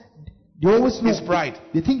always know. It's pride.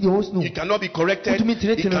 They think they always know. He cannot be corrected.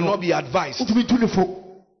 He cannot be advised.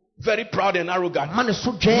 Very proud and arrogant.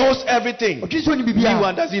 Knows everything.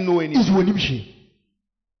 Meanwhile, doesn't know anything.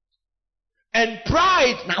 And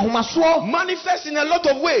pride manifests in a lot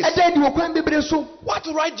of ways. What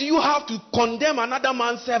right do you have to condemn another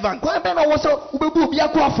man's servant?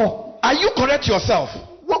 Are you correct yourself?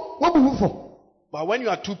 But when you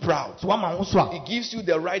are too proud, it gives you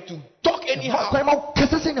the right to talk anyhow.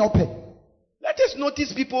 Let us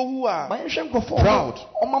notice people who are proud.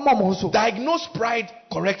 Diagnose pride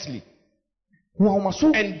correctly.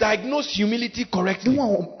 And diagnose humility correctly.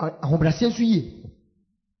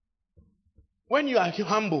 When you are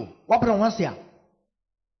humble,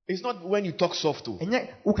 it's not when you talk soft too. And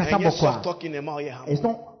you're soft talking about your humble. It's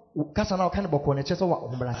not.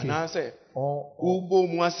 And I say,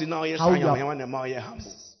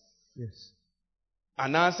 yes.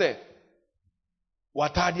 And I say,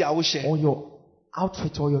 what are the or your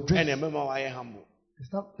outfit or your dress?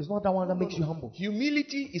 It's not that one that makes you humble.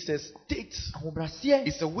 Humility is a state.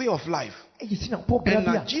 It's a way of life. And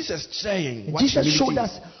Jesus saying, Jesus showed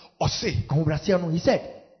us. He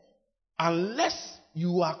said, unless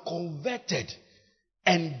you are converted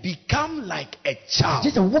and become like a child,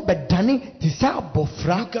 you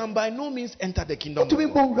can by no means enter the kingdom of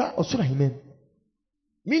God.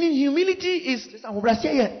 Meaning humility is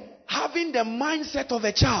having the mindset of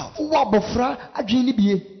a child.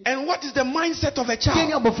 And what is the mindset of a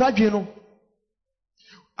child?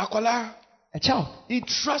 Akola, a child, he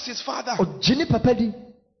trusts his father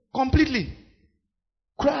completely.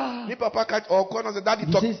 Me papa catch or corner say, Daddy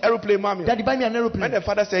talk aeroplane, mommy. Daddy buy me an aeroplane. When the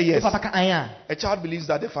father say yes, a child believes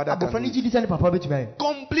that the father can do it.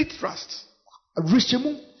 Complete trust.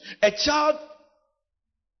 A child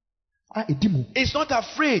is not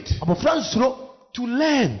afraid to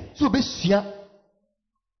learn.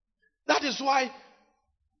 That is why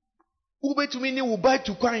Ube to me will buy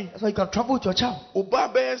to coin. That's why you can travel with your child.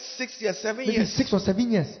 Uba 6 years, 7 years. Maybe 6 or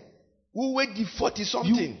 7 years. Who wait the 40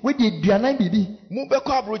 something?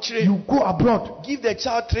 You go abroad. Give the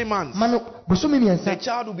child 3 months. The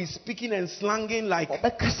child will be speaking and slanging like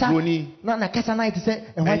Roni.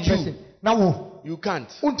 And you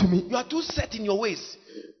can't. You are too set in your ways.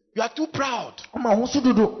 You are too proud.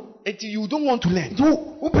 Until you don't want to learn.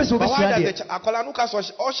 But why does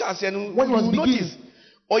you notice?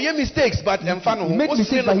 Or your mistakes, but if you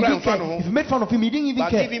made fun of him, he didn't even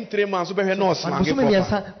care. But give him 3 months,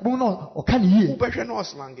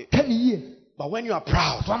 but when you are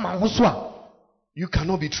proud, you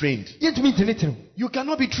cannot be trained. You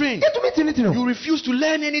cannot be trained. You refuse to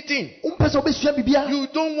learn anything. You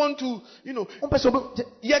don't want to,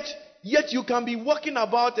 yet you can be walking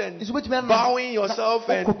about and bowing yourself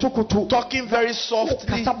and talking very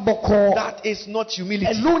softly. That is not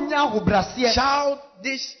humility.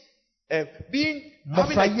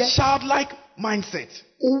 Having a childlike mindset.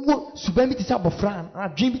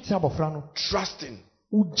 Trusting.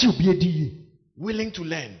 Willing to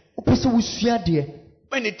learn.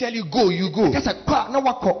 When they tell you go, you go.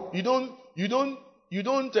 You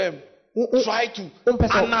don't try to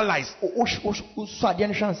analyze.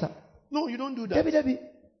 No, you don't do that.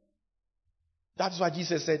 That's why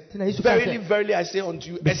Jesus said, verily, verily, I say unto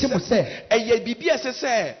you,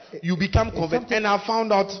 you become converted. And I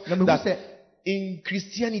found out that in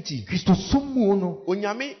Christianity, has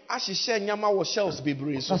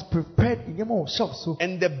prepared shelves.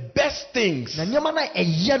 And the best things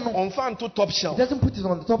on found to top shelf. He doesn't put it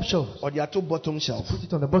on the top shelf. Or the two bottom shelf. Put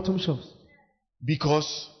it on the bottom shelves.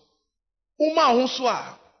 Because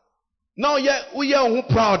now we are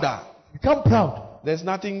prouder. Become proud. There's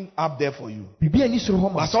nothing up there for you. But you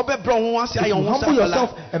humble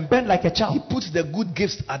yourself and bend like a child. He puts the good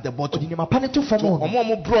gifts at the bottom. So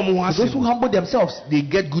those who humble themselves, they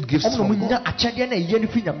get good gifts from God.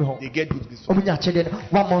 They get good gifts from God.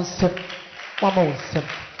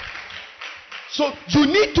 So you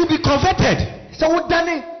need to be converted.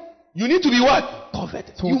 You need to be what?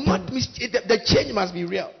 Converted. You must the change must be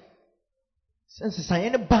real.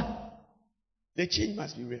 The change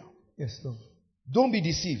must be real. Yes, Lord. Don't be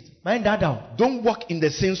deceived. Don't walk in the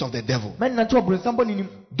sins of the devil.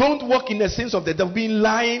 Don't walk in the sins of the devil. Being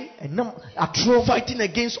lying, fighting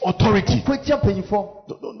against authority.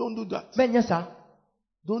 Don't do that.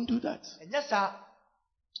 Don't do that.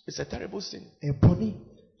 It's a terrible sin.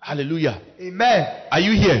 Hallelujah. Amen. Are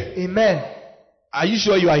you here? Amen. Are you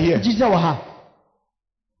sure you are here?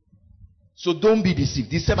 So don't be deceived.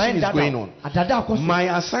 Deception is going on.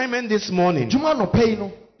 My assignment this morning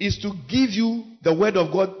is to give you the word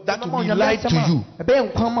of God that will be light to you. That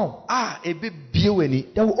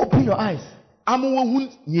will open your eyes and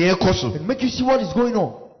make you see what is going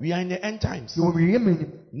on. We are in the end times.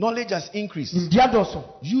 Knowledge has increased.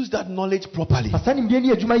 Use that knowledge properly.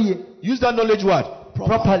 Use that knowledge what?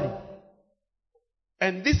 Properly.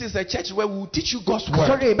 And this is a church where we will teach you God's word.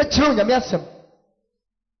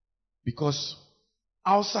 Because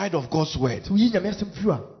outside of God's word, you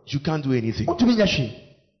can't do anything. You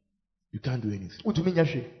can't do anything.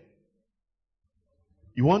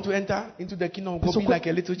 You want to enter into the kingdom of God, be like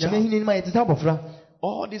a little child.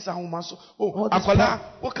 All this ahomaso. Oh, akwala.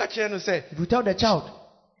 What catch you say? If you tell the child,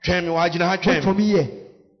 wait for me here,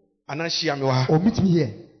 or meet me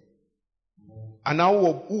here. And now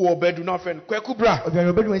who obey do not friend. Kweku bra.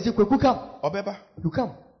 Kweku come. Obeba. You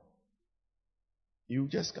come. You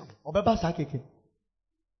just come. Obeba sakeke.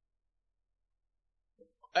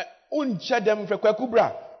 Uncha them for Kweku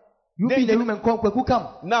bra. You be the woman called Kweku come.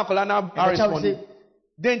 Now kola na respond.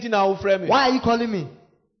 Why are you calling me?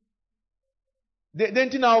 Why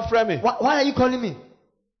are you calling me?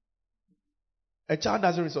 A child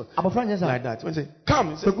doesn't respond like that. When say,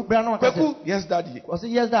 come, say, Kweku, yes, daddy.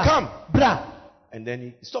 Yes, daddy. Come, bra. And then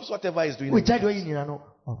he stops whatever he's doing.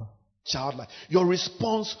 Childlike. Your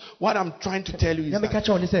response, what I'm trying to tell you is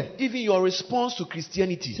that even your response to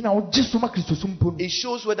Christianity, it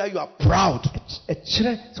shows whether you are proud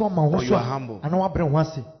or you are humble.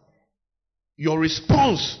 Your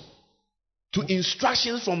response to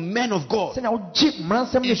instructions from men of God, it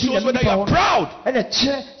shows whether you are proud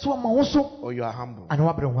or you are humble.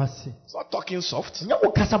 It's not talking soft.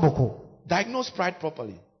 Diagnose pride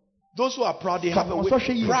properly. Those who are proud, they have a way.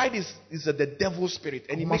 Pride is the devil's spirit,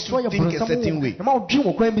 and it makes you think a certain way.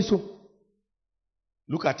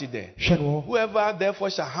 Look at it there. Whoever therefore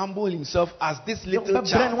shall humble himself as this little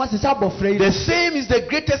child, the same is the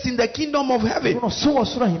greatest in the kingdom of heaven. So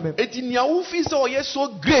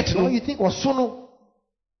great. You think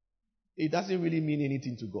it doesn't really mean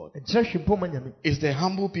anything to God. It's the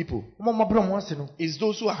humble people. It's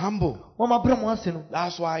those who are humble.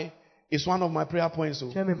 That's why it's one of my prayer points.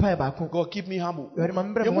 God, keep me humble.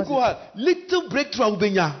 Little breakthrough.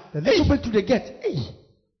 The little breakthrough they get.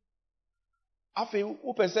 Afi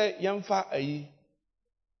upe say yamfa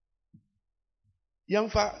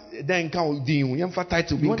then count din yamfa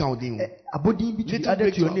title bin count din abodin be to add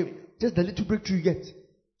to your name. Just the little breakthrough you get.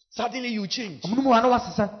 Suddenly you change.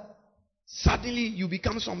 Suddenly you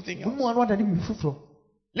become something else.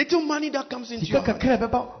 Little money that comes into your hand.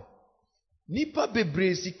 Nipa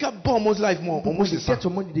bebre sika almost life more almost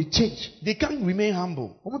money they change. They can't remain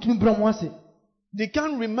humble. They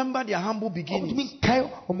can't remember their humble beginnings. When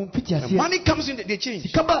money comes in, they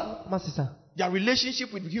change. Their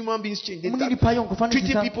relationship with human beings change. They start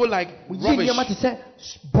treating people like rubbish.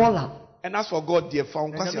 And as for God, dear,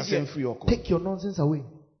 take your nonsense away.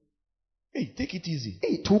 Hey, take it easy.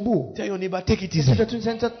 Hey, Tobo. Tell your neighbor, take it easy.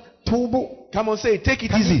 Come on, say, take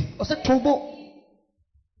it easy.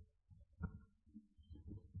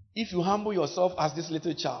 If you humble yourself as this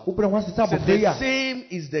little child, the same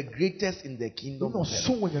is the greatest in the kingdom of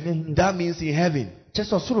heaven. That means in heaven,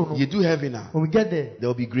 you do heaven now. When we get there, there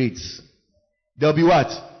will be grace. There will be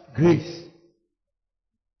what? Grace.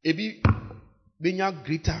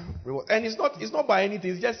 Greater reward. And it's not by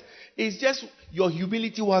anything. It's just your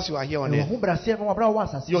humility whilst you are here on earth.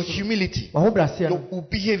 Your humility. Your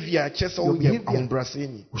behavior. That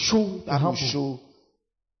will show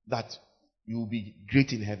that you will be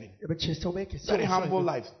great in heaven. Very humble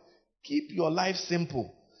life. Keep your life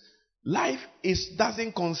simple. Life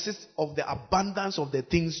doesn't consist of the abundance of the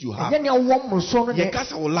things you have. We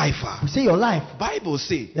say your life. Bible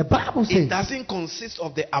says it doesn't consist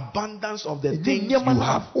of the abundance of the things you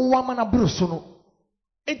have.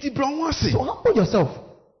 So humble yourself.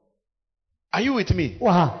 Are you with me?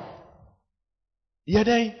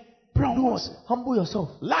 Humble yourself.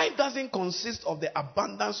 Life doesn't consist of the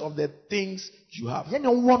abundance of the things you have. A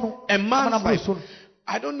man's life.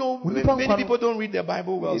 I don't know. Many people don't read the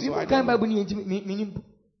Bible well, so I don't know.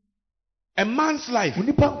 A man's life.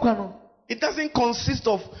 It doesn't consist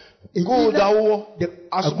of gold, earring.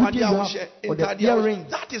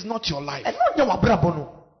 That is not your life.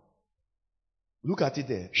 Look at it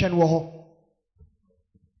there.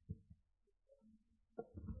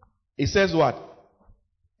 It says what?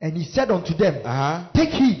 And he said unto them, take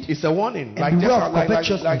heed. It's a warning.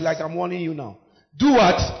 Like I'm warning you now. Do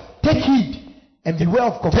what? Take heed. And beware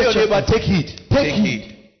of covetousness. Tell your neighbor, take heed. Take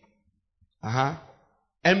heed.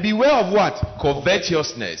 And beware of what?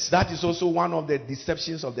 Covetousness. That is also one of the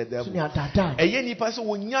deceptions of the devil.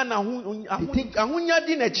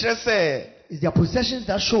 It's their possessions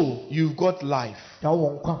that show you've got life.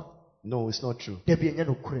 No, it's not true.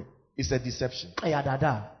 It's a deception.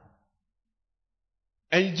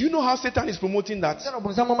 And do you know how Satan is promoting that?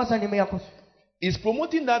 He's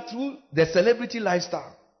promoting that through the celebrity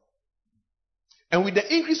lifestyle. And with the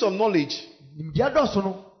increase of knowledge,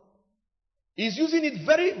 He's using it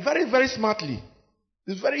very, very, very smartly.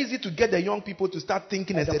 It's very easy to get the young people to start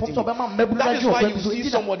thinking a certain way. That is why you see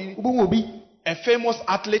somebody, a famous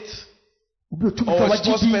athlete, or a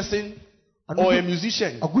sports person, or a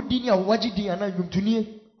musician.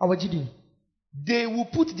 They will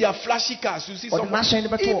put their flashy cars. You see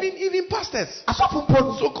somebody, even pastors,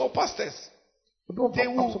 so-called pastors. They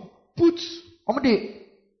will put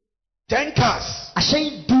 10 cars.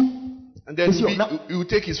 And then he will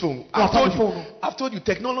take his phone. I've told you,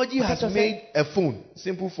 technology has made a phone,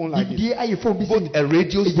 simple phone like this, both a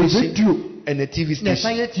radio station and a TV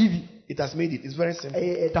station. It has made it. It's very simple.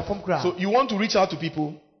 So you want to reach out to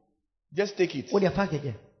people, just take it.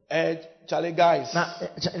 Charlie, guys,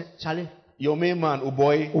 your main man,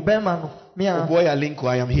 Oboy Alinko,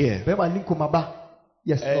 I am here.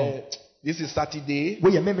 Yes, this is Saturday.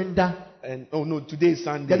 And oh no, today is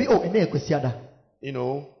Sunday. You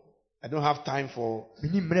know, I don't have time for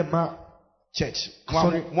church.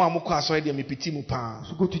 So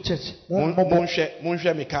go to church. Look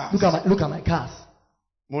at my cars.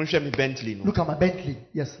 Bentley. Look at my Bentley.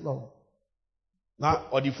 Yes, Lord. Now,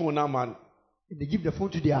 or the phone now, man. They give the phone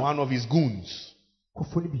to their one of his goons.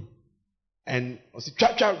 And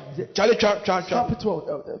Charlie.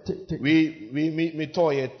 We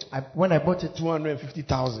tore it. When I bought it,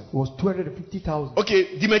 250,000. It was 250,000.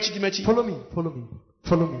 Okay, Dimechi. Follow me.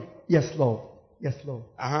 Yes, Lord.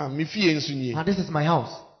 Now this is my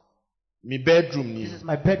house. My bedroom. This is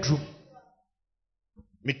my bedroom.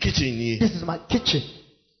 My kitchen. This is my kitchen.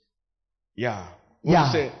 Yeah.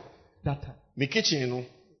 That time. My kitchen,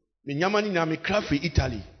 me nyamani na me craft for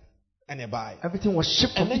Italy. And I buy. Everything was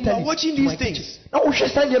shipped from Italy. And you're watching these things.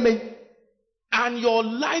 And your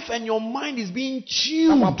life and your mind is being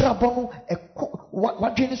chilled. To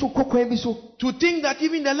think that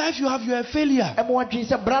even the life you have, you are a failure.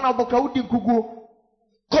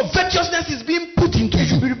 Covetousness is being put into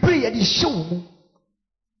you.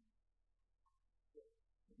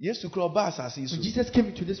 Yes, to crawl bars as Jesus came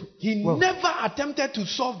into this world. He never attempted to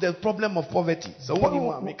solve the problem of poverty. So what do you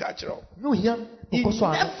want me catch up? No, he never.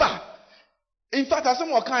 In fact, as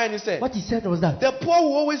someone kind of said, what he said was that the poor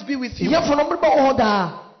will always be with you.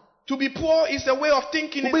 To be poor is a way of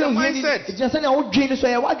thinking, it's a mindset.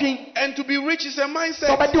 And to be rich is a mindset.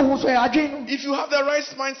 If you have the right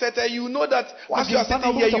mindset, you know that as you are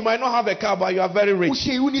sitting here, you might not have a car, but you are very rich.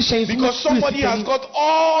 Because somebody has got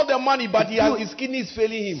all the money, but his kidney is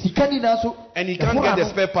failing him. And he can't get the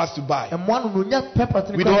spare parts to buy.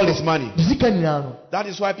 With all his money. That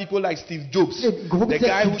is why people like Steve Jobs, the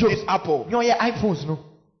guy who did Apple.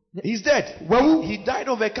 He's dead. He died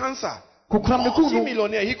of a cancer.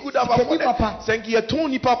 Multi-millionaire. He could have afforded.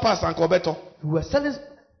 We were selling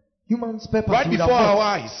human spare parts right before our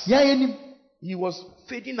eyes. He was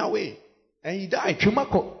fading away and he died.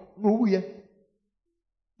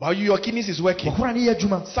 But your kidneys is working.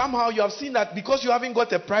 Somehow you have seen that because you haven't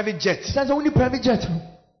got a private jet.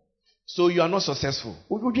 So you are not successful.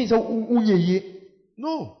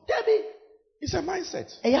 No. It's a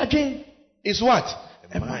mindset. It's what?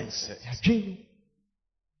 A mindset.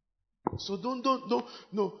 So don't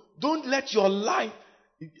let your life.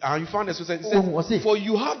 You found a society. For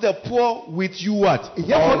you have the poor with you what?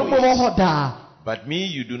 Always. But me,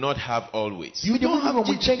 you do not have always. You don't have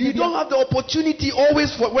the opportunity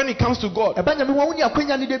always for when it comes to God. But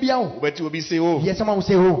you will be say, oh. Yes, someone will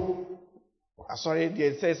say, oh. Sorry,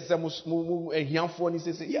 they say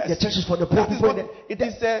yes. The church is for the poor people. It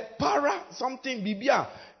is a para something bibia.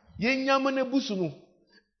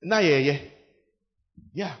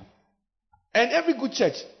 Yeah. And every good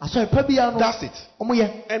church does it.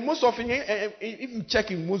 And most often, if you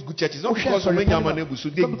check in most good churches, not because of they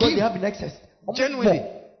have in excess. Genuinely.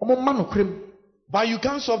 But you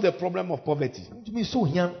can't solve the problem of poverty.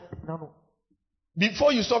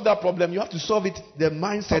 Before you solve that problem, you have to solve it the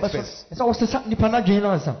mindset first.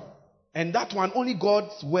 And that one, only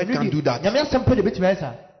God's word can do that.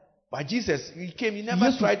 But Jesus, he came, he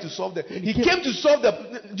never tried to solve the. He came to solve the.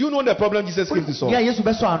 Do you know the problem Jesus came to solve?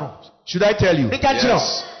 Should I tell you?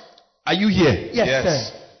 Yes. Are you here?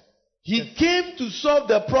 Yes. He came to solve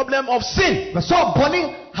the problem of sin.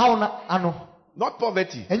 Not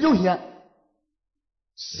poverty.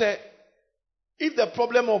 Say, if the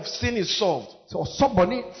problem of sin is solved,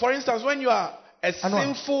 for instance, when you are a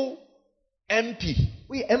sinful MP,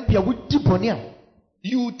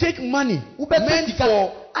 you take money meant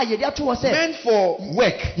for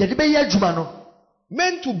work,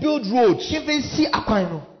 meant to build roads.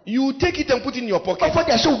 You take it and put it in your pocket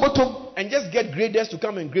and just get graders to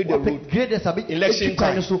come and grade the road. Election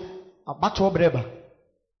time.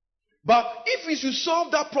 But if we should solve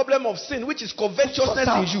that problem of sin, which is covetousness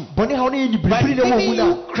in you, by giving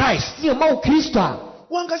you Christ,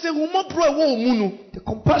 one can say, the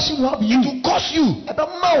compassion you have, it will cause you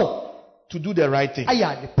to do the right thing.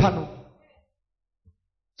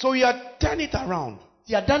 So we are turning it around.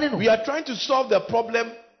 We are trying to solve the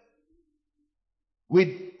problem with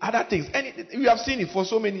other things. And we have seen it for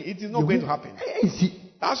so many, it is not going to happen.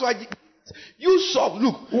 That's why you solve.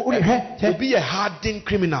 Look, to be a hardened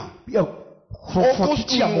criminal. They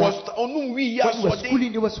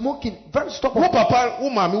were smoking. Very stop. You,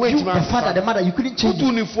 the father, the mother, you couldn't change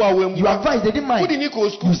them. You advised, they didn't mind.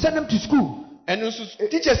 You sent them to school. And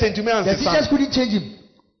teachers couldn't change him.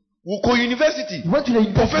 University. He went to the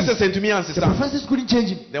university. The professors couldn't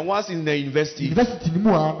change him. Then once in the university,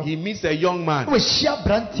 he meets a young man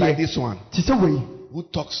like this one who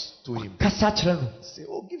talks to him. Say,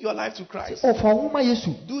 oh, give your life to Christ.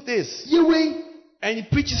 Do this. And he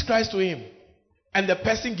preaches Christ to him. And the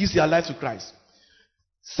person gives their life to Christ.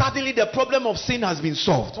 Suddenly the problem of sin has been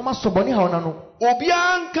solved. What the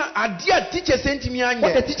teachers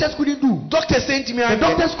couldn't do, doctors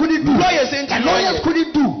couldn't do, lawyers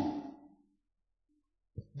couldn't do.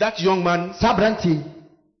 That young man,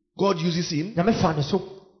 God uses him,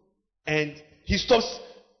 and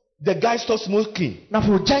the guy stops smoking.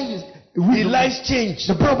 His life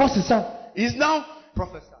changed. He's now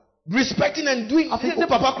respecting and doing. Is this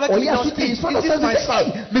my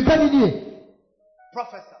son?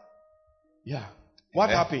 Professor. Yeah. What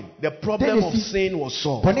happened? The problem of sin was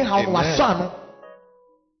solved. Amen.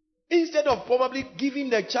 Instead of probably giving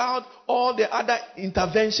the child all the other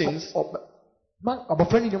interventions, we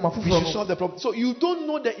should solve the problem. So you don't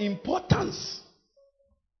know the importance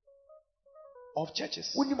of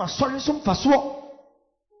churches.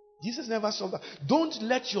 Jesus never solved that. Don't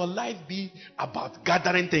let your life be about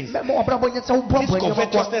gathering things. This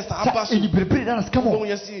covetousness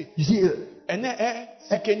you see, and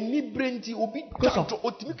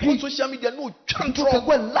social media no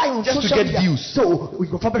just to get views.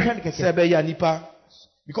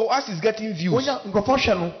 Because as he's getting views,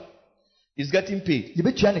 he's getting paid.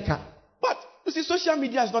 But you see, social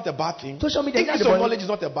media is not a bad thing. Social media knowledge is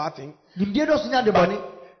not a bad thing. But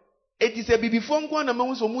it is a baby phone one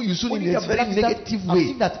among some who use it in a very negative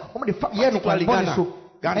way.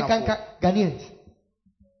 Ghanaians.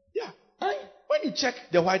 Yeah. When you check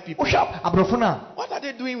the white people, what are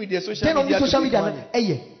they doing with their social media?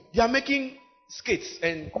 They are making skits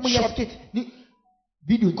and short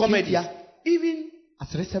video comedy. Even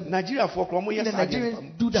Nigeria for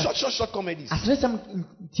Nigerians do that. Short comedies.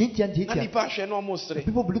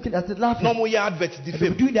 People be looking at it laughing. No more adverts.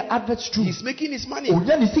 Doing the adverts true. He's making his money.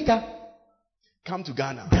 Come to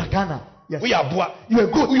Ghana. Yes. We are boa. You are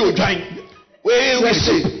good. We are trying.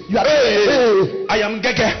 I am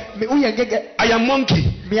Gege. I am monkey.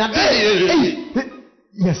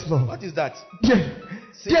 Yes, Lord. What is that?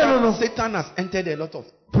 Satan has entered a lot of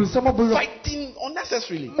fighting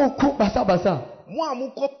unnecessarily. More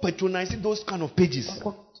patronizing those kind of pages.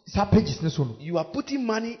 You are putting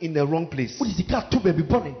money in the wrong place.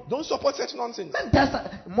 Don't support such nonsense.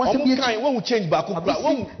 When we change back,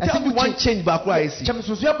 tell me one change back.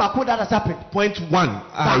 That has happened. Point one.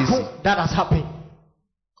 That has happened.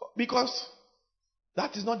 Because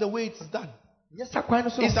that is not the way it's done. It's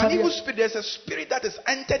an evil spirit. There's a spirit that has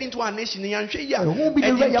entered into our nation. We are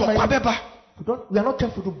not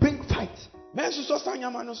careful to bring fight.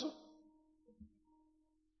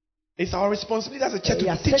 It's our responsibility as a church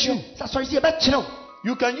to teach you.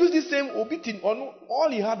 You can use this same obitin. All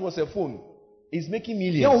he had was a phone. He's making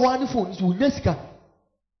millions.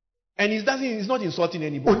 And he's not insulting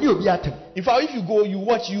anybody. In fact, if you go, you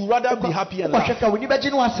watch, you rather be happy and laugh.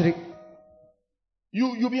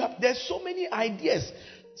 You'll be happy. There's so many ideas.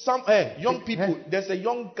 Some young people, there's a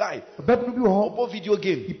young guy who video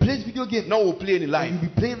game. He plays video game. Now we'll play it live. He'll be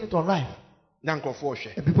playing it on live. And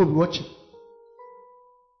people will watch it.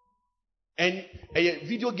 And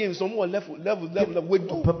video games, some more level. We do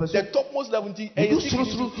the topmost level.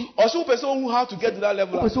 Also, person who have to get to that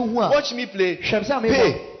level. Watch me play.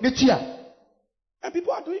 Pay. And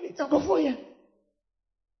people are doing it.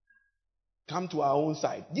 Come to our own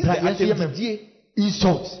side. This is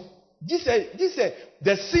insults. This is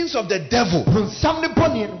the sins of the devil.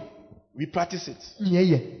 We practice it.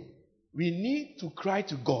 We need to cry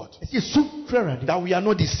to God that we are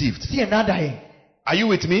not deceived. Are you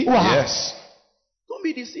with me? Yes. Don't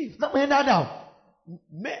be deceived. Don't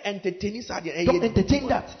entertain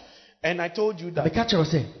that. And I told you that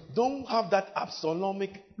don't have that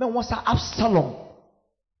Absalomic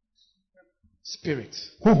spirit.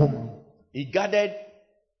 He gathered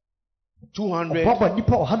 200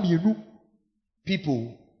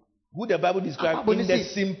 people who the Bible describes in the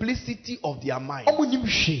simplicity of their mind.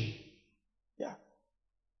 Yeah.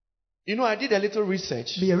 You know, I did a little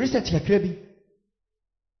research.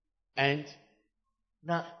 And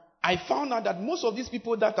now I found out that most of these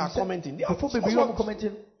people that are commenting, they are small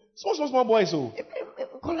boys. You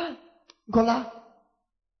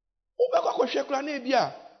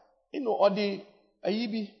know, or the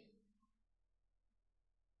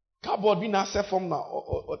cardboard being set from now,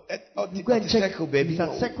 or you go and check, baby. It's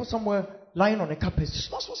a circle somewhere lying on a carpet.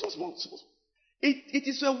 Small. It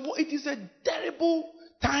is a terrible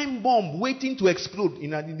time bomb waiting to explode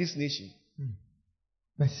in this nation.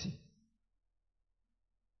 Merci.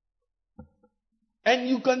 And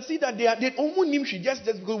you can see that they almost just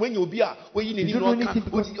because when you be when you need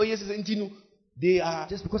they are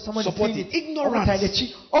just because someone supporting ignorance.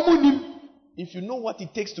 If you know what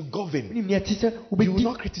it takes to govern, you will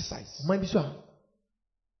not criticize.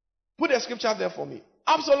 Put a scripture there for me.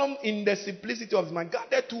 Absalom, in the simplicity of his mind,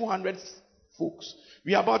 gathered 200 folks.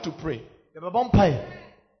 We are about to pray.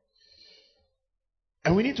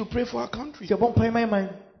 And we need to pray for our country.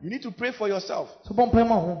 You need to pray for yourself.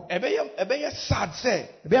 Sad say.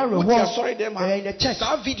 Sorry, them.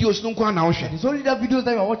 It's only that videos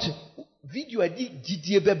that you are watching. Video I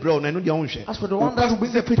know their own share. As for the one that will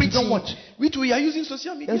bring the preaching, don't watch. Which we are using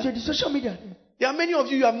social media. The social media. There are many of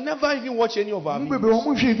you have never even watched any of our videos.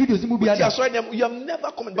 You have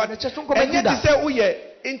never commented. But and yet they say, oh yeah,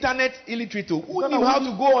 internet illiterate. Who knew how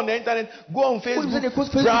to go on the internet, go on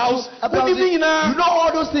Facebook, browse. You know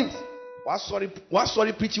all those things. What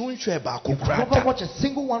sorry preaching? You never watch a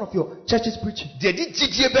single one of your churches preaching. The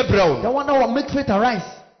one that will make faith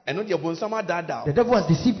arise. The devil has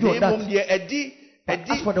deceived you on that.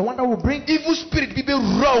 As for the one that will bring evil spirit, an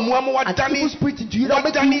evil spirit into you, that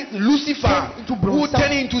will Lucifer, who will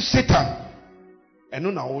turn into Satan.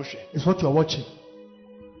 It's what you are watching.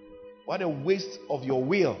 What a waste of your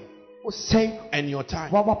will and your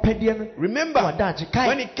time. Remember,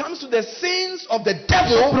 when it comes to the sins of the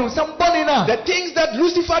devil, the things that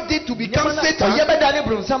Lucifer did to become Satan,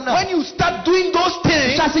 when you start doing those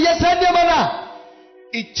things,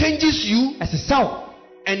 it changes you as a sound,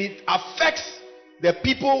 and it affects the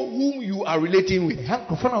people whom you are relating with.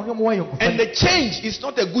 And the change is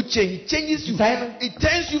not a good change. It changes you. It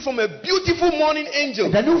turns you from a beautiful morning angel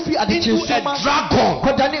into a dragon,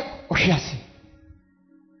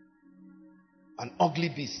 an ugly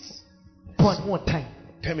beast.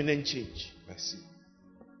 Permanent change. Merci.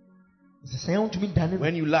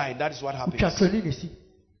 When you lie, that is what happens.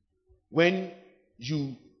 When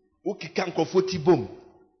you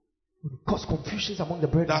cause confusions among the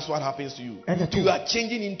brethren. That's what happens to you. You are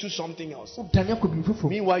changing into something else.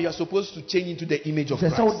 Meanwhile, you are supposed to change into the image of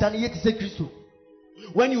Christ.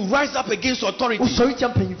 When you rise up against authority,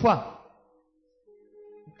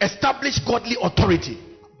 establish godly authority.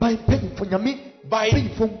 By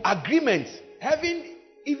agreement, heaven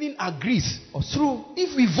even agrees.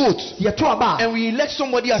 If we vote and we elect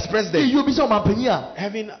somebody as president,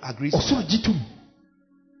 heaven agrees.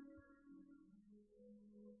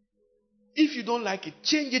 If you don't like it,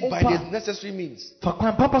 change it by the necessary means. But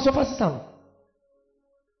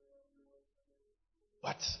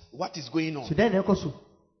what is going on?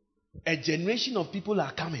 A generation of people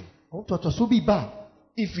are coming.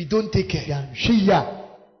 If we don't take care,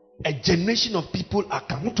 a generation of people are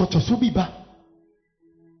coming.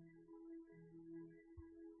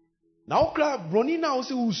 Now, why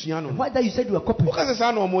that you said you are copying?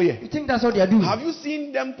 You think that's what they are doing? Have you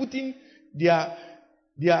seen them putting their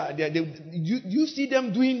you see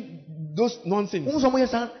them doing those nonsense? No.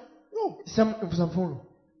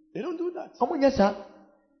 They don't do that.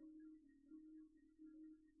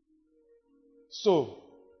 So,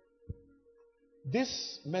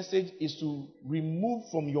 this message is to remove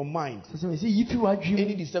from your mind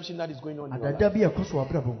any deception that is going on in your life,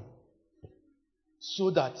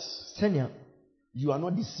 so that you are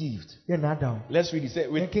not deceived. Let's read it. He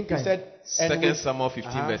said 2 Samuel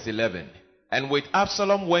 15 verse 11. And with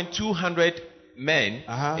Absalom went 200 men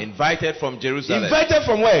invited from Jerusalem. Invited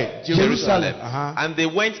from where? Jerusalem. And they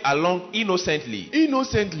went along innocently.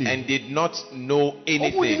 And did not know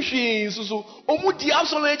anything.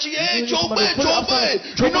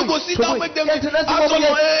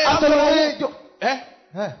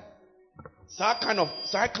 That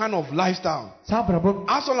kind of lifestyle.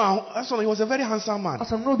 Absalom, he was a very handsome man. I've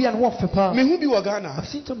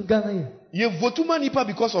seen some in Ghana here. You vote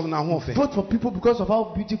because of Nahofe. Vote for people because of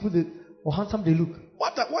how beautiful or handsome they look.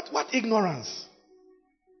 What ignorance?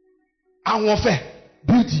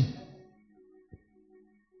 Beauty.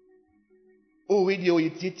 Oh, with your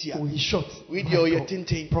titia. Oh, he's short. With your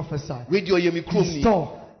tintin. Prophesy. With your yemikromni. He's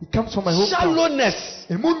tall. He comes from my home. Shallowness.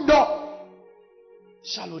 Emundo.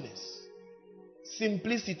 Shallowness.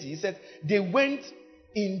 Simplicity. He said they went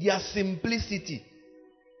in their simplicity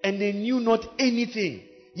and they knew not anything.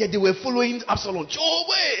 Yet they were following Absalom. Joe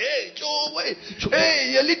way, hey, Joe way.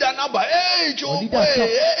 Hey, your leader number. Hey, Joe way.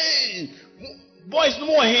 Hey. Boys no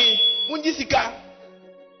more hey. Munjisika.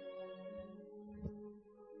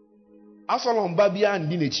 Absalom Babia and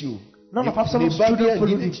Dinechi. None of Absalom's children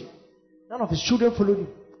followed him. None of his children followed him.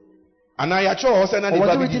 And I actually also said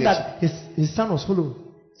that his son was followed.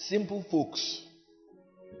 Simple folks.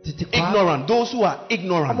 Ignorant. Those who are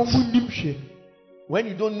ignorant. When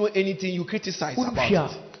you don't know anything, you criticize about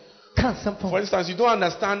it. For instance, you don't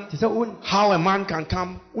understand how a man can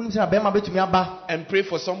come and pray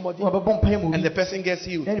for somebody and the person gets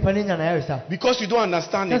healed. Because you don't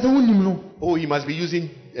understand it. Oh, he must be using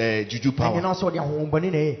juju power.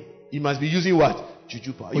 He must be using what?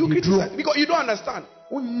 Juju power. You criticize because you don't understand.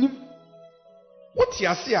 What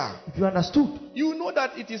you say? If you understood, you know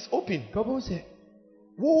that it is open. The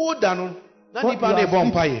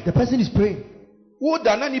person is praying. While you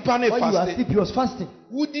are asleep, he was fasting.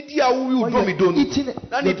 While you are eating,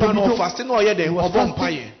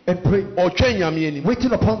 and praying,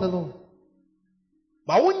 waiting upon the Lord.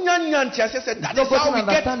 That is how we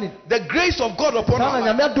get the grace of God upon our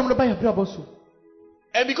life.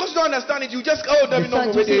 And because you don't understand it, you just go, oh, and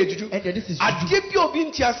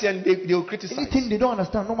they will criticize. Anything they don't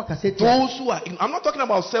understand, no one can say. Those who are, I'm not talking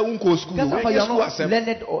about school. That's why you are not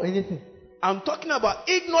learned or anything. I'm talking about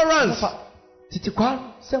ignorance.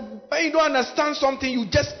 When you don't understand something, you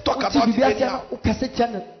just talk about it anyhow.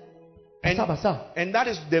 And that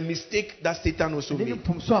is the mistake that Satan also made.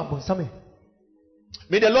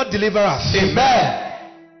 May the Lord deliver us. Amen.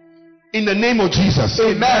 In the name of Jesus.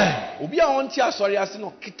 Amen.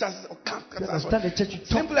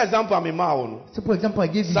 Simple example I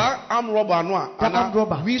gave you. Arm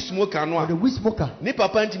robber we smoker the weed smoker. Ni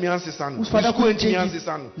papa ntimi ansesa no. His father couldn't change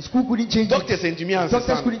him. His school couldn't change him.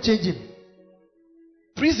 Doctors couldn't change him.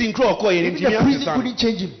 Prison crow even the prison couldn't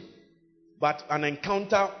change him. But an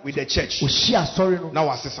encounter with the church.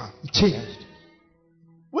 Now he changed.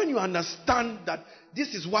 When you understand that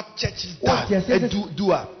this is what churches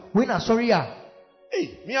do. When I sorry,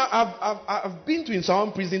 hey, me, I've been to in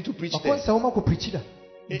some prison to preach there.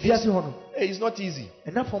 It's not easy.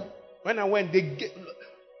 When I went,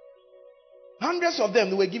 hundreds of them,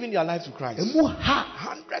 they were giving their life to Christ.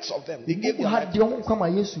 Hundreds of them, they gave their life to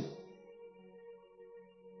Christ.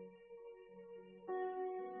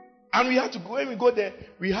 And we have to go. When we go there,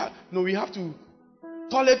 we have to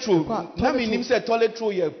toilet roll. Nami said toilet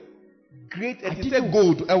roll. Great. It said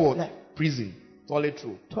gold. Prison. Toilet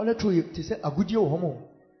roll. Toilet roll. It said a good year homo.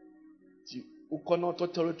 Not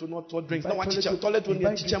toilet roll, not drinks. Now toilet roll.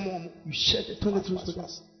 You share the toilet roll for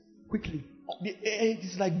us quickly.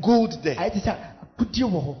 It's like gold there.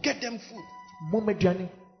 Get them food.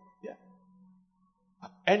 Yeah.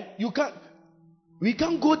 And we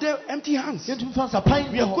can't go there empty hands. We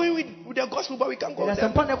are going with the gospel, but we can't go there.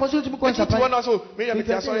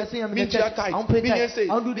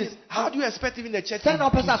 How do you expect even the church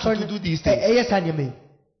to do these things?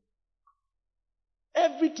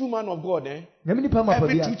 Every true man of God,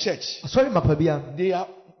 every true church,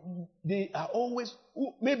 they are always,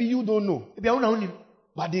 maybe you don't know,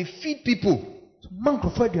 but they feed people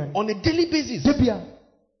on a daily basis,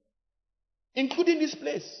 including this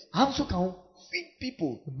place. Feed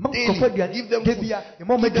people daily. Give them food.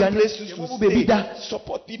 Give them places to stay.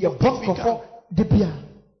 Support people.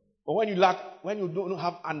 But when you don't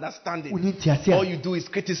have understanding, all you do is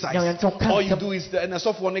criticize. All you do is and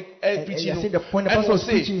someone preaching. And will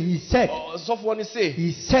say, he said, someone say,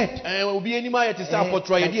 he said, will be any man to say,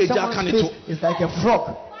 it's like a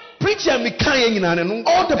frog. Preacher,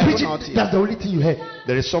 all the preaching, that's the only thing you heard.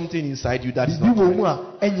 There is something inside you that is not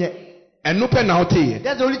right. And no penalty.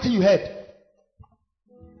 That's the only thing you heard.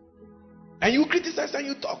 And you criticize and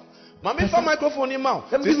you talk. Mami for microphone in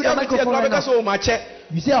mouth. Let me give you the microphone right now.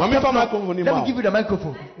 You say let me give you the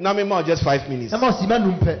microphone. Now me mouth just 5 minutes. And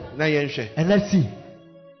let's see.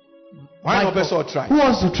 Why not person try? Who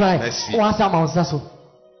wants to try? Let's see.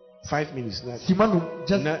 5 minutes.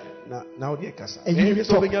 Just now they can. And you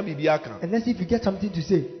talk. And let's see if you get something to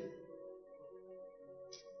say.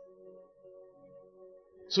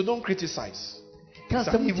 So don't criticize.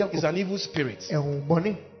 It's an evil spirit.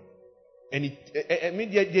 And it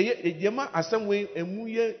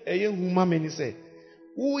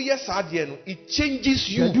changes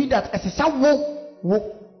you. You're doing that as a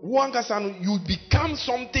You become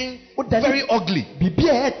something very ugly.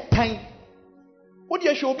 What do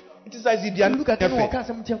you show? Criticize it. Look at him.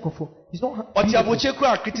 He's not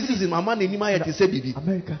criticism.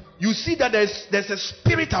 America. You see that there's a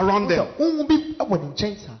spirit around them.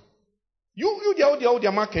 You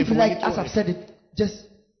if you like, as I've said it, just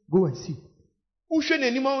go and see.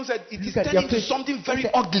 It is turning into something very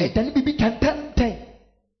ugly.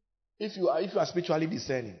 If you are spiritually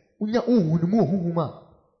discerning,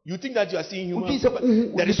 you think that you are seeing human.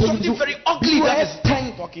 There is something very ugly that is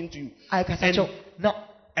talking to you.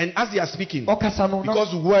 And as they are speaking,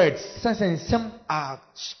 because words are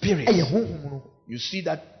spirits, you see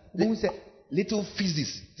that little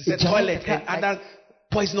physics, the toilet and other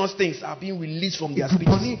poisonous things are being released from their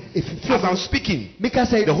speeches. As I'm speaking,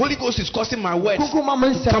 the Holy Ghost is causing my words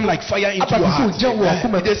to come like fire into your heart.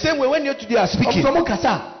 In the same way, when you today are speaking,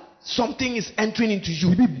 something is entering into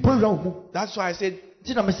you. That's why I said,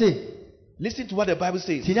 listen to what the Bible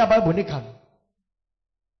says.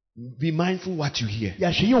 Be mindful what you hear.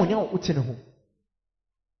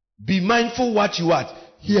 Be mindful what you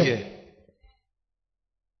hear.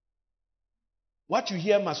 What you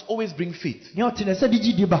hear must always bring faith.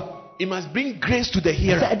 It must bring grace to the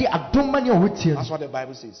hearer. That's what the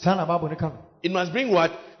Bible says. It must bring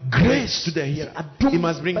what? Grace to the hearer. It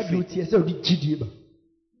must bring faith.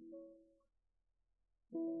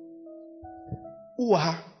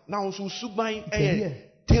 Now so subai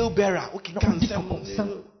tail bearer. Okay,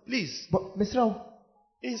 please.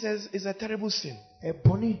 He says it's a terrible sin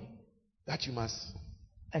that you must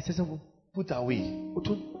put away.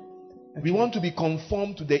 We want to be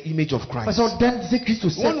conformed to the image of Christ.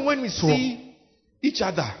 When we see each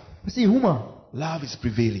other, love is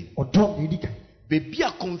prevailing. Baby,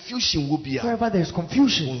 a confusion will be wherever there is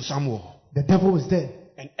confusion. The devil is there,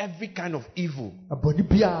 and every kind of evil will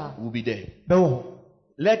be there.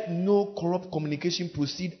 Let no corrupt communication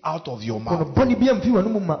proceed out of your mouth,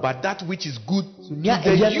 but that which is good to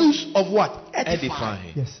the use of what?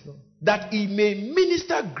 Edifying. Yes, that he may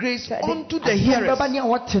minister grace unto the hearers.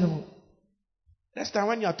 Next time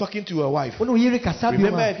when you are talking to your wife,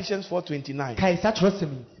 remember Ephesians 4:29.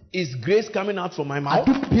 Is grace coming out from my mouth?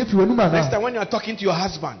 Next time when you are talking to your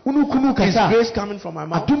husband, is grace coming from my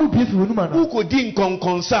mouth? You're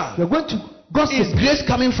going to gossip. Is grace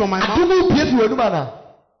coming from my mouth?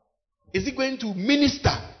 Is it going to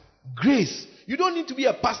minister grace? You don't need to be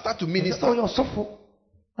a pastor to minister.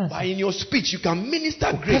 But in your speech, you can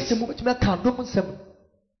minister grace.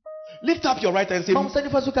 Lift up your right hand and say,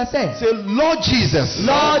 Lord Jesus,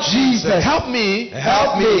 Lord Jesus, help me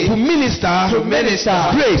to minister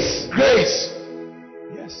grace.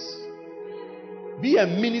 Yes. Be a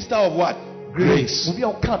minister of what? Grace.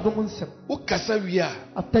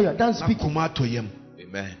 After you are done speaking,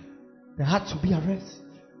 amen. The heart will be at rest.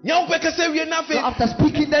 So after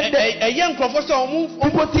speaking, then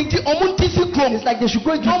people think it's like they should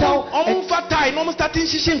go into town and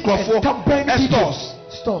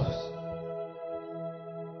stores.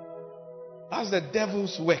 That's the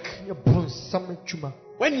devil's work.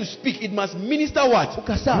 When you speak, it must minister what?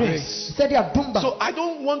 Grace. So I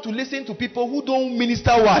don't want to listen to people who don't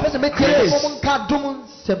minister what? Grace.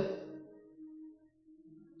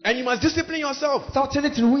 And you must discipline yourself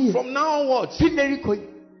from now onwards.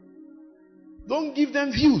 Don't give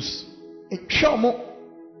them views.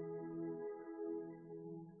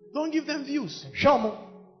 Don't give them views.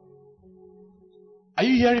 Are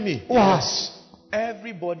you hearing me? Yes.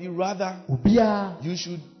 Everybody, rather, you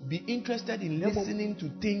should be interested in listening to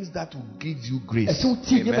things that will give you grace.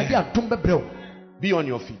 Amen. Be on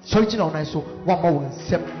your feet.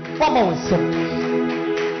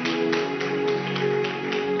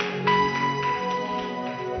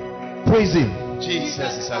 Praise Him.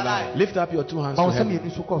 Jesus is alive. Lift up your two hands to heaven.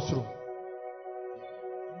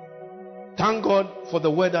 Thank God for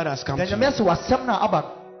the word that has come to you.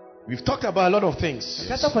 We've talked about a lot of things.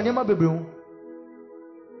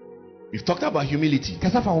 We've talked about humility.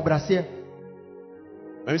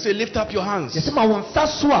 When we say lift up your hands, you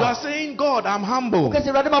are saying, God, I'm humble. Because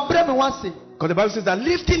the Bible says that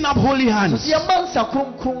lifting up holy hands.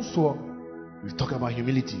 We've talked about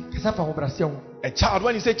humility. A child,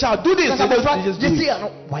 when you say child, do this, just do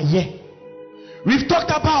it. We've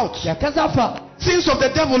talked about sins of the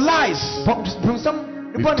devil, lies.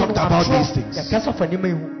 We've talked about these things.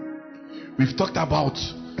 We've talked about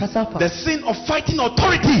the sin of fighting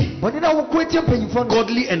authority,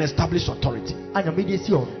 godly and established authority.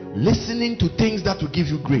 Listening to things that will give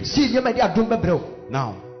you grace.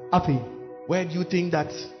 Now, where do you think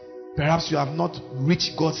that perhaps you have not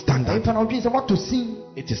reached God's standard?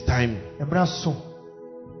 It is time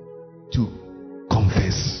to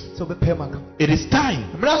confess. It is time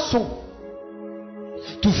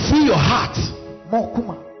to free your heart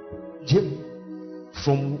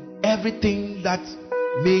from everything that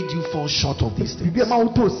made you fall short of these things.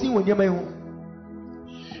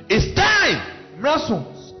 It's time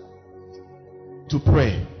to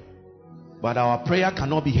pray, but our prayer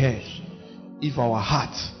cannot be heard if our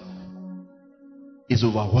heart is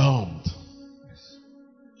overwhelmed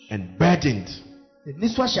and burdened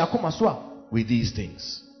with these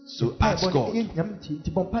things. So ask God,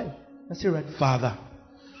 Father,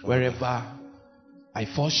 wherever I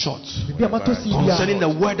fall short concerning the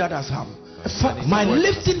word that has come, my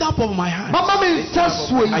lifting up of my hands,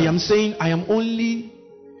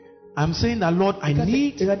 I'm saying that, Lord, I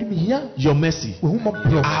need your mercy.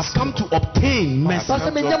 I have come to obtain mercy.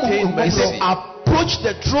 Approach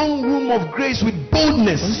the throne room of grace with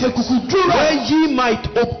boldness, where ye might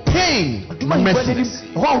obtain mercy.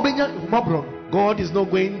 God is not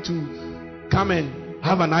going to come and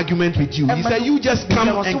have an argument with you. He said, you just come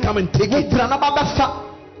and take it.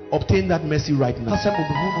 Obtain that mercy right now.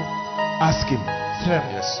 Ask him.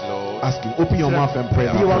 Yes, Lord. Ask him. Open your mouth and pray.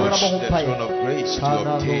 Approach the throne of grace to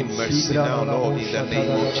obtain mercy now, Lord, in the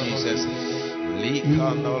name of Jesus. In the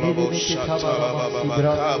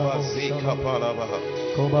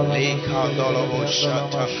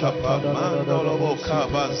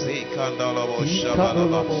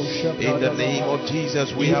name of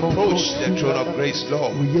Jesus, we approach the throne of grace,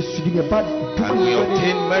 Lord, and we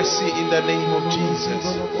obtain mercy in the name of Jesus.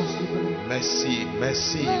 Mercy,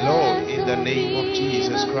 mercy, Lord, in the name of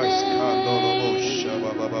Jesus Christ.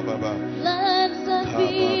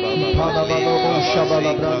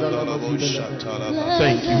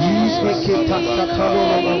 Thank you.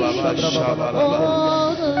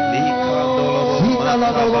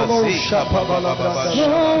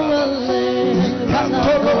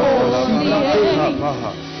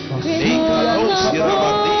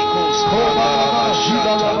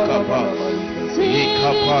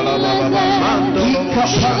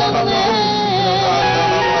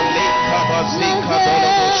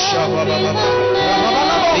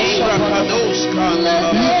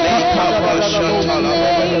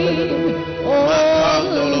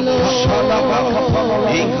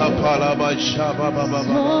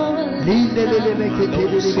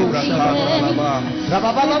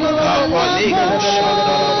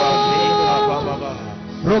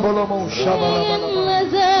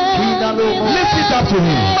 Lift it up to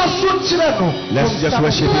him. Let's just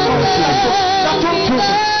worship him. Blessed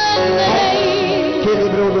be the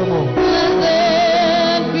name of Lord.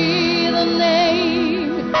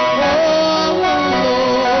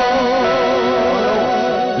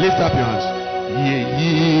 Lift up your hands.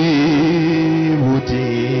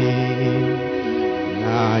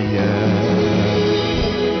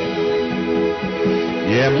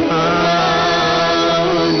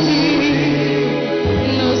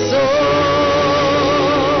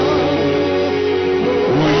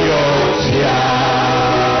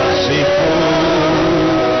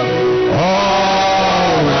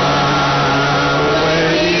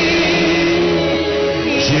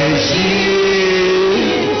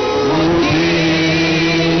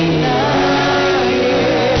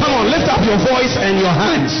 Your voice and your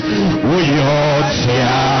hands.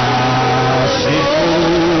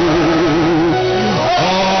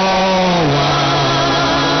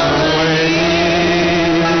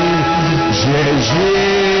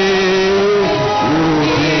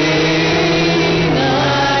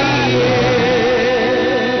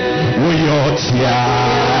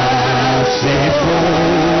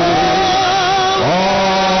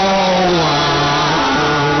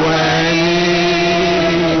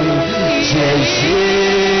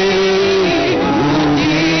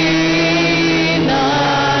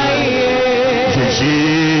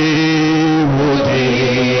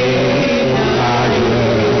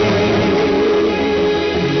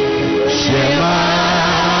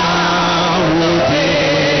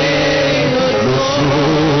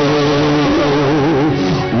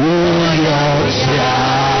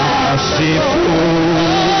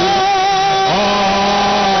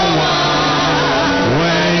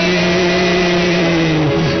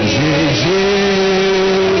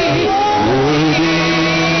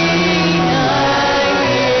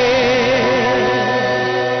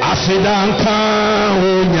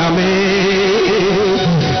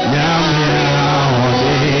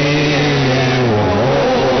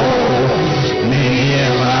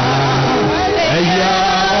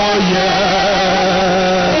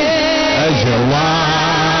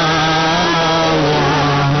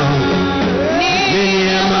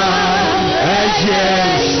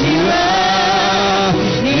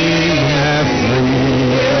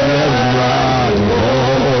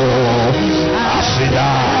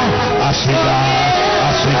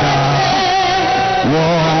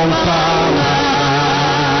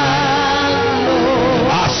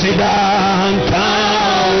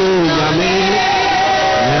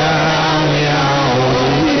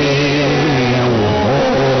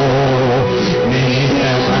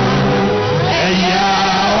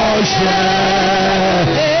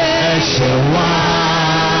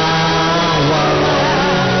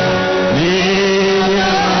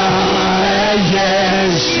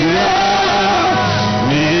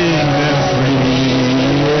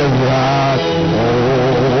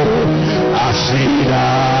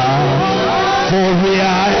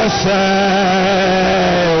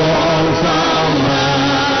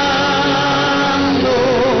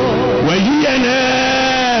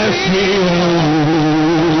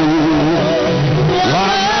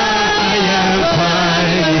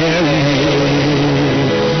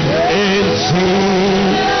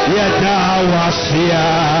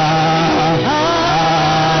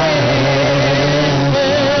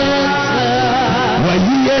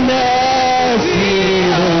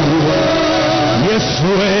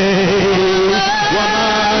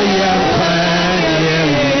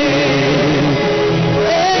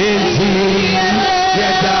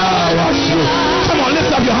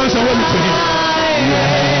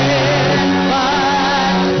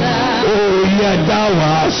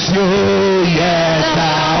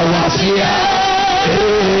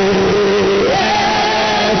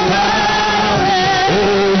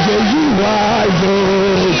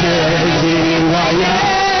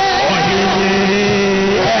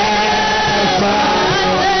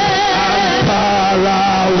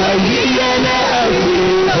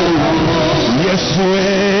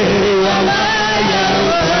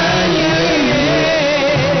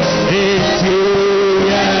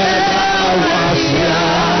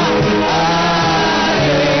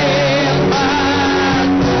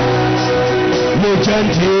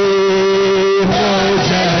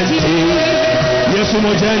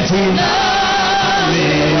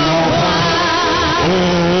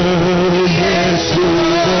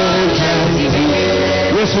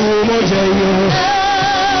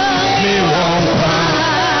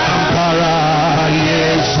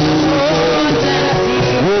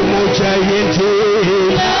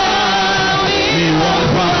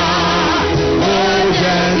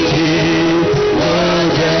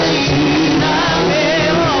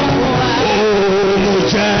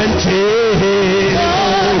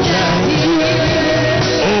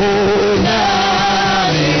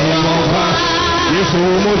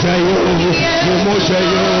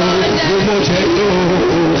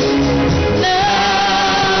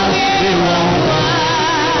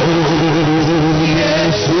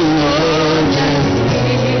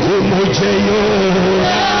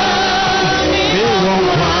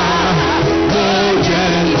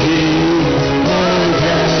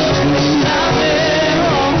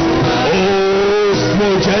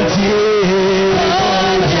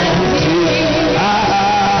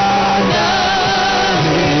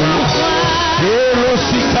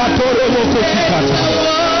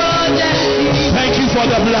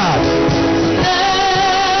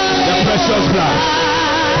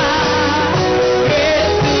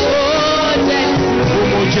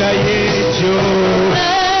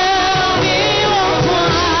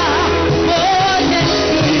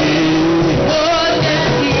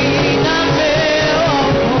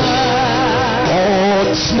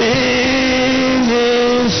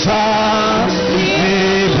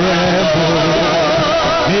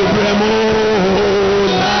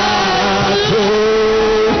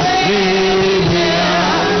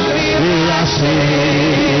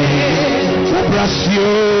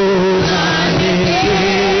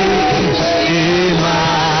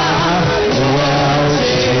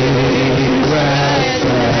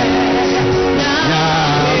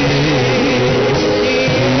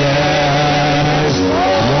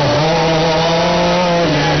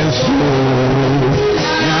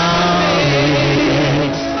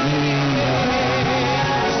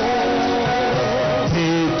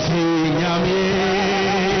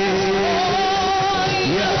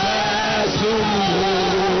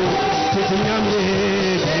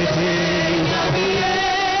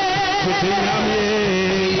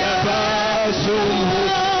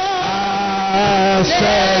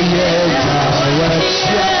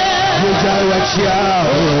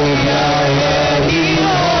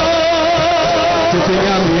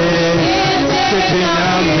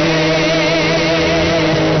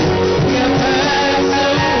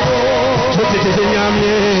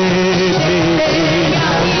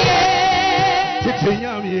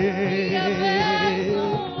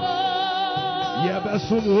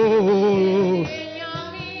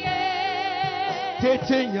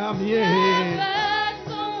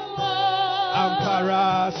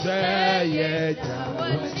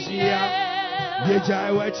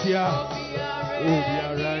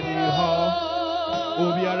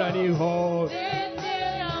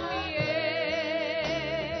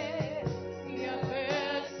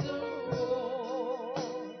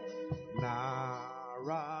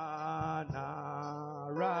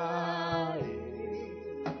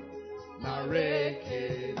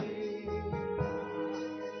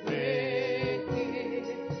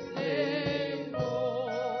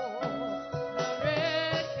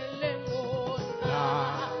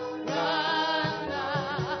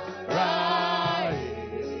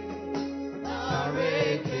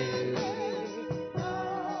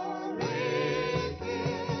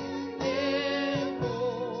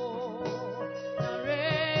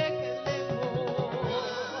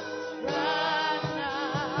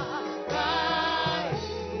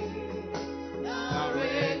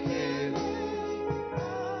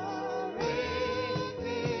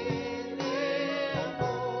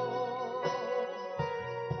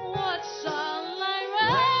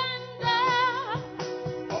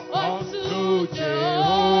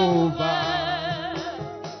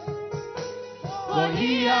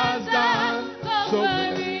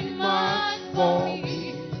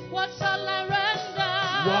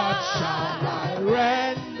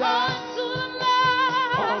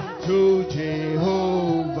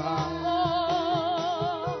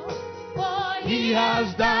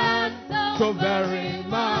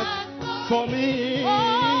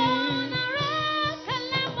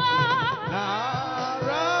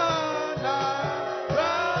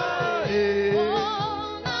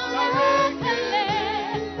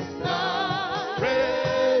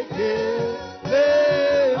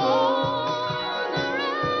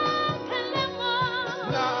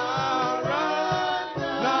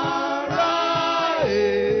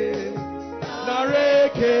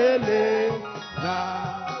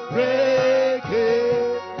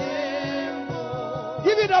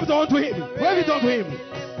 Unto him. Wave it unto him.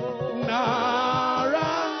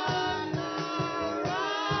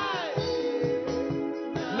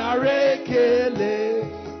 Narekele,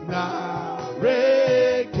 narekele,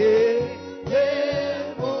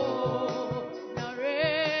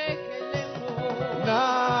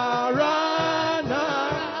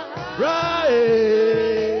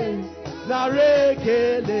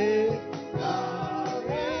 narekele.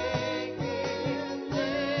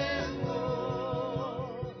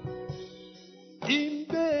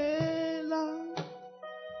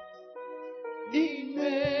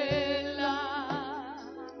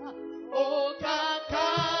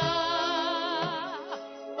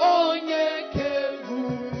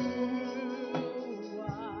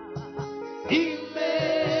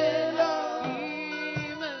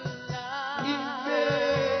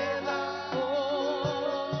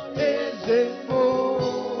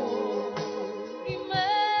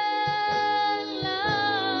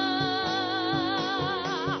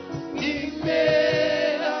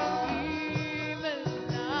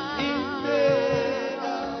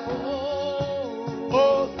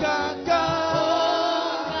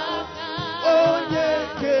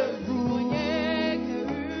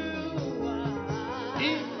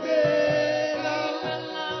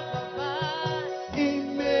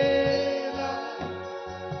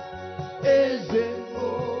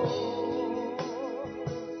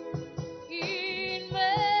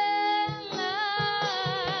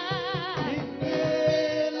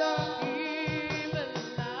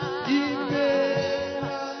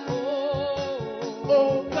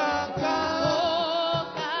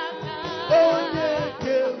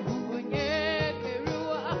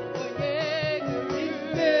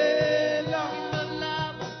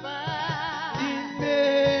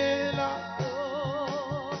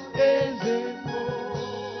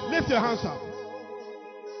 Your hands up.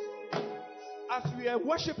 As we are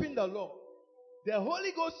worshiping the Lord, the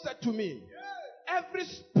Holy Ghost said to me, every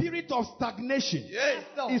spirit of stagnation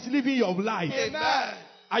is living your life. Amen.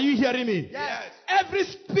 Are you hearing me? Yes. Every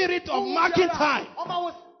spirit of marking time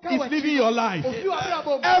is living your life.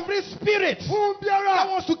 Every spirit that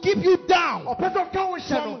wants to keep you down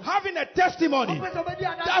from having a testimony,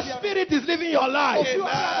 that spirit is living your life.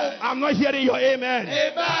 Amen. I'm not hearing your amen.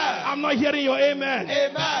 Amen. I'm not hearing your amen.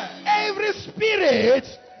 Amen. Every spirit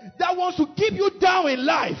that wants to keep you down in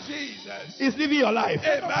life is living your life.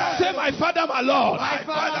 Amen. Say, my Father, my Lord. My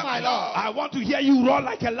Father, my Lord. I want to hear you roar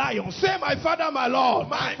like a lion. Say, my Father, my Lord.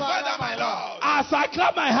 My Father, my Lord. As I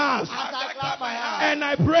clap my hands, and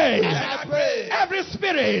I pray, every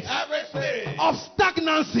spirit of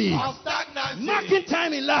stagnancy, marking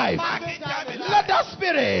time in life, let that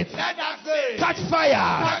spirit catch fire.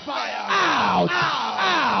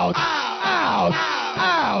 Out. out,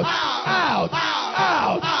 out, out, out,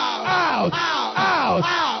 out, out, out, out,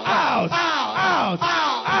 out, out, out, out,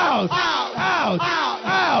 out,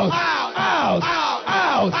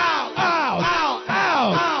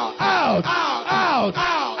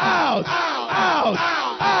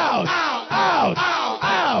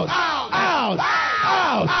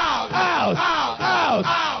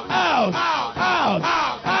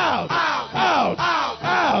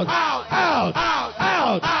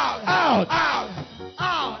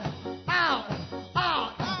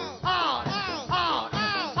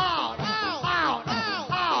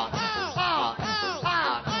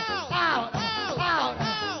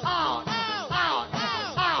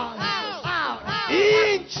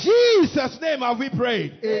 In Jesus' name have we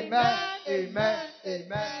prayed. Amen. Amen.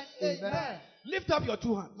 Amen. Amen. Lift up your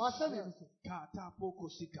two hands.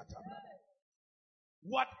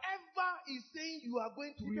 Whatever is saying you are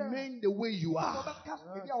going to remain the way you are,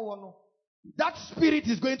 that spirit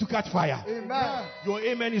is going to catch fire. Amen. Your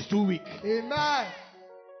amen is too weak. Amen.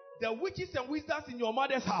 The witches and wizards in your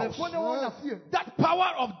mother's house, that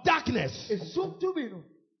power of darkness,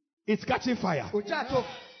 it's catching fire.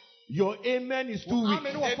 Your amen is too weak.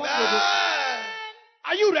 Amen.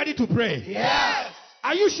 Are you ready to pray? Yes.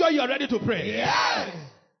 Are you sure you are ready to pray? Yes.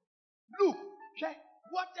 Look,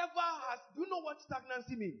 whatever has, do you know what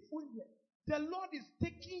stagnancy means? The Lord is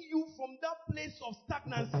taking you from that place of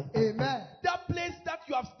stagnancy. Amen. That place that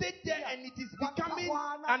you have stayed there and it is becoming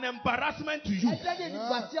an embarrassment to you.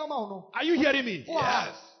 Are you hearing me?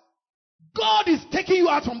 Yes. God is taking you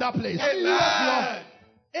out from that place. Amen.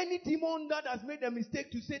 Any demon that has made a mistake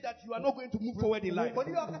to say that you are not going to move forward in life,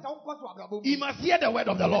 he must hear the word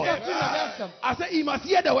of the Lord. Amen. I say he must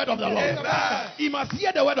hear the word of the Lord. Amen. He must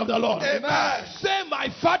hear the word of the Lord. Amen. Say, my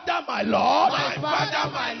Father, my Lord. My Father,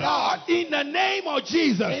 my Lord. In the name of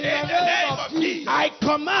Jesus. In the name of Jesus. I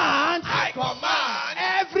command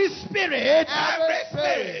every spirit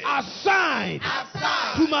assigned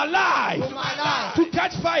to my life to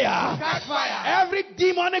catch fire. Every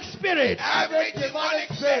demonic spirit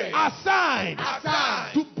assigned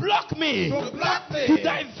to block me, to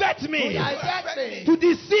divert me, to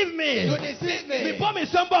deceive me. Me bomb me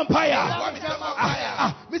some vampire.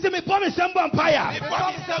 Me say me bomb me some vampire. Hey, me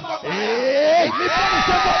bomb me some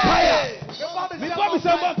vampire. Me bomb me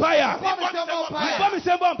some vampire. Me bomb me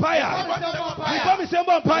some vampire. Me bomb me some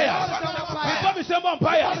vampire. Me bomb me some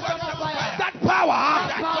vampire.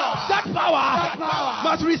 That power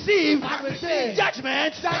must receive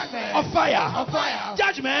judgment of fire.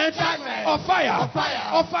 Judgment of fire.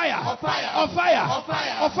 Of fire. Of fire.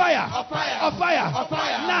 Of fire. Of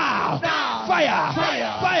fire. Now. Fire.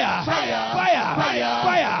 Fire. Fire. Fire.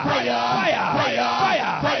 Fire.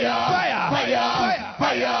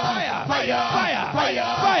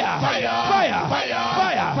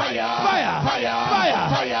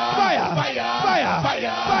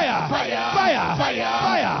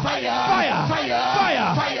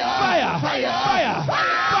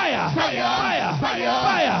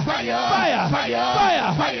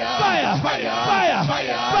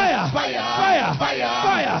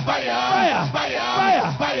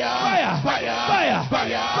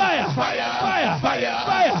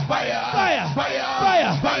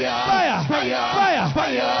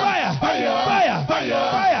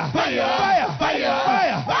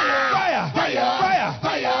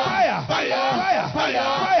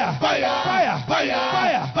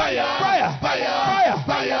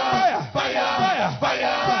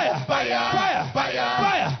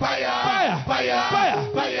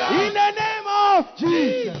 In the name of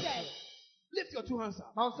Jesus. Lift your two hands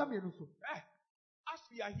up. As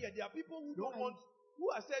we are here, there are people who don't want, who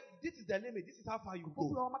have said, this is the limit, this is how far you go.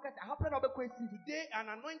 Today, an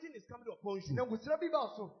anointing is coming upon you.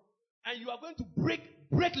 And you are going to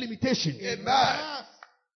break limitation. Amen.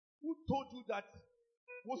 Who told you that?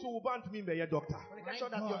 Who told you to me be a doctor? Your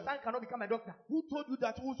son cannot become a doctor. Who told you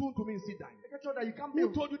that who to me sit down?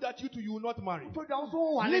 Who told you that you will not marry?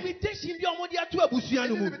 Limitation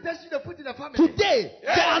Today,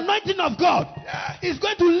 the anointing of God is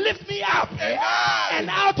going to lift me up and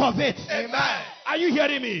out of it. Amen. Are you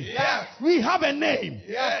hearing me? Yes. We have a name.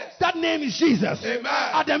 Yes. That name is Jesus. Amen.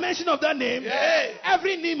 At the mention of that name,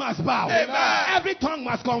 every knee must bow. Amen. Every tongue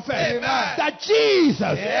must confess Amen. that Jesus.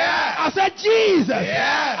 I said Jesus.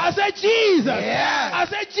 I said Jesus. I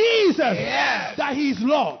said Jesus. That He is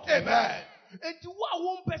Lord. Amen. And to what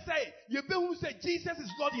one person you be who say Jesus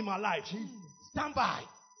is Lord in my life. Stand by.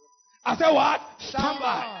 I said what? Stand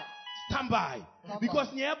by. Stand by.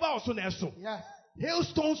 Because nearby also neso. Yes.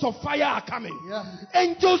 Hailstones of fire are coming. Yes.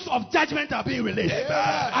 Angels of judgment are being released.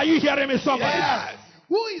 Amen. Are you hearing me, somebody? Yes.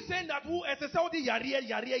 Who is saying that? Who is Saudi Yaria?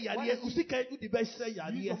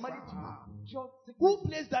 Who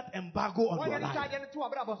placed that embargo on your life?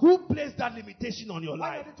 Who placed that limitation on your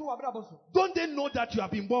life? Don't they know that you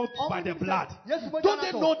have been bought by the blood? Don't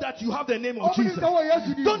they know that you have the name of Jesus?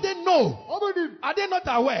 Don't they know? Are they not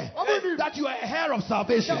aware that you are a heir of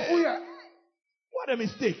salvation? What a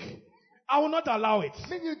mistake. I will not allow it.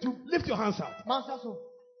 Lift your hands out.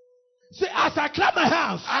 Say, as I clap my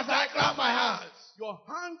hands. As I clap my hands. Your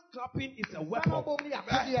hand clapping is a weapon.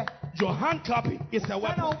 Your hand clapping is a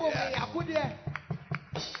weapon.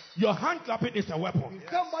 Your hand clapping is a weapon.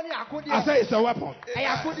 I say it's a weapon.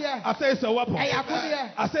 I say it's a weapon.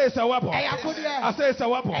 I say it's a weapon. I say it's a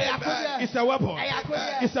weapon. It's a weapon.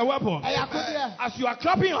 It's a weapon. As you are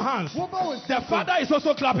clapping your hands, the Father is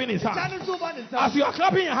also clapping his hands. As you are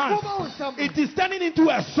clapping your hands, it is turning into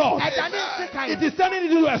a sword. It is turning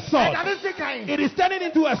into a sword. It is turning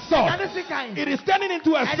into a sword. It is turning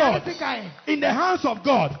into a sword in the hands of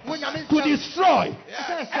God to destroy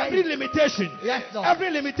every limitation. Every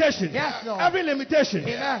limitation. Yes, Lord. Every limitation.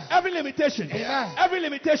 Amen. Every limitation. Amen. Every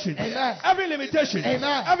limitation. Amen. Every limitation.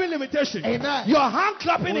 Amen. Every limitation. Amen. Your hand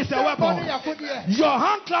clapping is a weapon. Your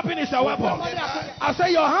hand clapping is a weapon. I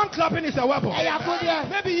say your hand clapping is a weapon.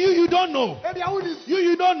 Maybe you don't know.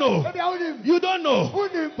 You don't know. You don't know.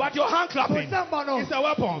 But your hand clapping is a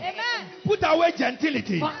weapon. Amen. Put away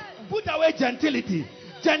gentility. Put away gentility.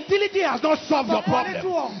 Gentility has not solved your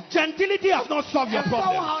problem. Gentility has not solved your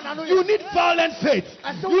problem. You need violent faith.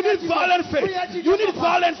 You need violent faith. You need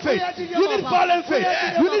violent faith. You need violent faith.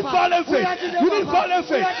 You need violent faith. You need violent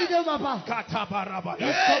faith.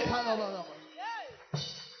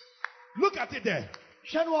 Look at it there.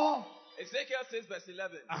 Ezekiel 6 verse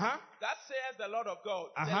 11. That says the Lord of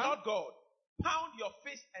God. The Lord God. Pound your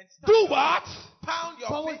fist and stamp. Do what? Pound your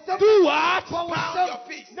fist. Do what? Pound your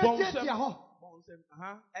fist.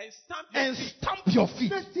 And stamp your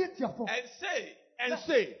feet. And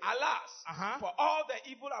say, alas, for all the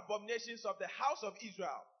evil abominations of the house of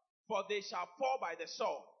Israel, for they shall fall by the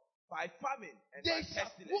sword, by famine, and by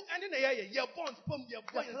pestilence.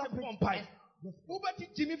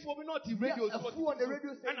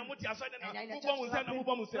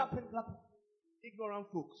 Ignorant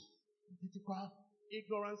folks.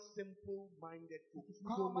 Ignorant, simple-minded folks who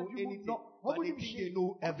don't know anything, but they think they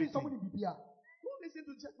know everything. Don't listen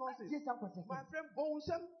to just nonsense. My friend,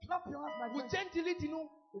 clap your hands, my friend. With gentility, no.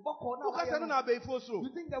 You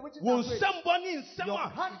think that which is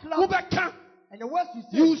and the words you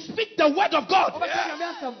say, you speak the word of God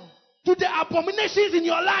to the abominations in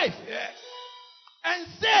your life. Yes. And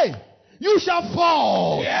say, you shall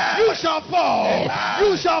fall. Yes. You shall fall. Amen.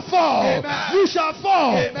 You shall fall. Amen. You shall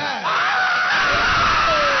fall. Amen.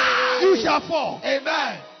 You shall fall.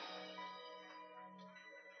 Amen.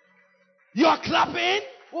 Your clapping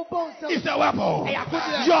is a weapon.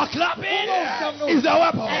 Your clapping is a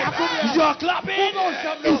weapon. Your clapping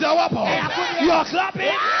is a weapon. Your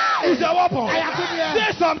clapping is a weapon.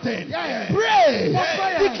 Say something. Pray.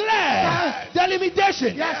 Declare. The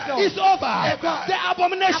limitation is over. The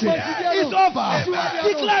abomination is over.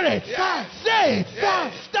 Declare it. Say it.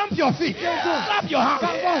 Stamp your feet. Clap your hands.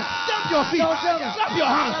 Stamp your feet. Clap your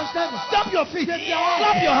hands. Stamp your feet.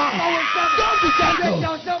 Clap your hands. Don't be gentle.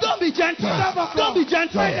 Don't be gentle. Don't be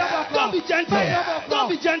gentle. Don't be gentle. Don't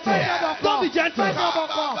be gentle. Don't be gentle.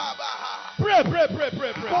 Pray.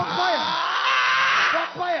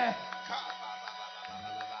 Fire.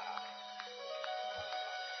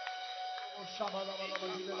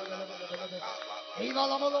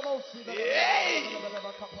 Yes.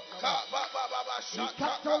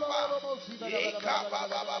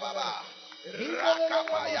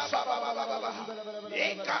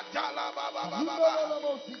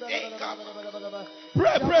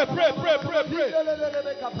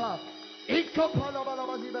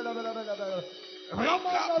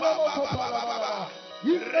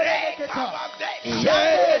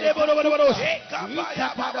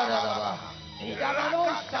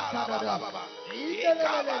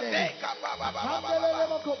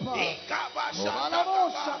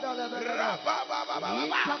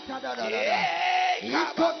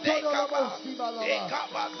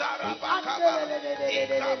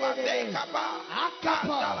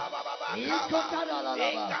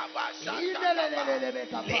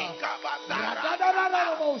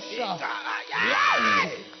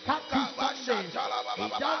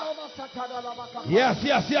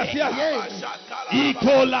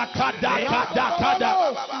 Ikola kada.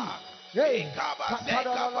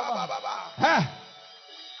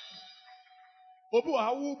 Obu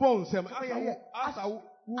awu bonsem as you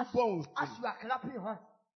are clapping your hands.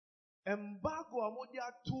 Embargo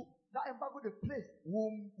amodia to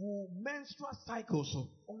menstrual cycles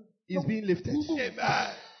is being lifted.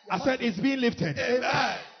 Amen. I said it's being lifted.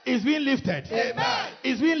 Amen. It's being lifted. Amen.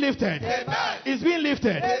 It's being lifted. Amen. It's being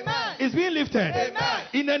lifted. Amen. It's being lifted. Amen.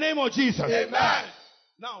 In the name of Jesus. Amen.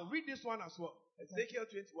 Now read this one as well. Ezekiel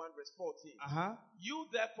 21 verse 14. You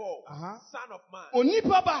therefore, son of man,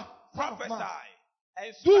 Onipaba, prophesy.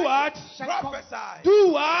 And do what? Prophesy.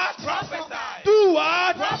 Do what? Prophesy. Do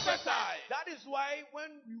what? Prophesy. That is why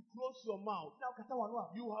when you close your mouth,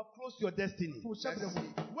 you have closed your destiny.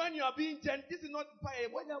 When you are being gentle, this is not prayer.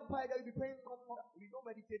 When you are praying, we don't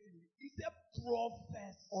meditate. He said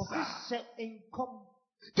prophesy.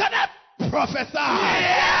 Can I prophesy?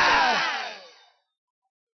 Yeah.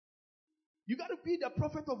 You got to be the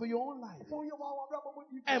prophet of your own life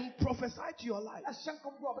and prophesy to your life. Yes,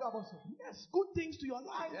 good things to your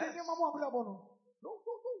life. Yes. Don't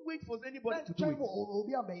wait for anybody to do it.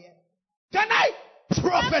 Can I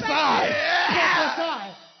prophesy?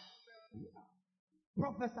 Yeah.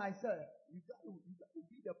 Prophesy, sir. You got to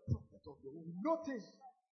be the prophet of your own life. Notice.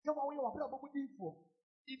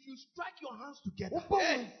 If you strike your hands together,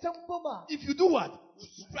 If you do what?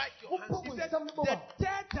 Strike your hands. He said, the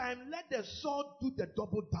third time, let the sword do the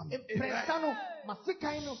double damage.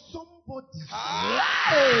 Somebody.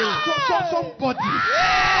 Somebody.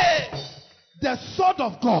 The sword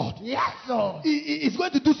of God is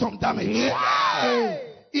going to do some damage.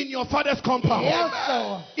 In your father's compound,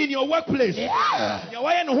 in your workplace, the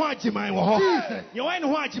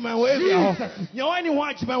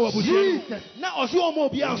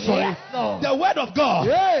word of God.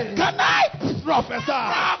 Can I prophesy?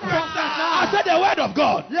 I said the word of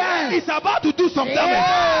God is about to do some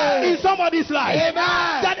damage in somebody's life.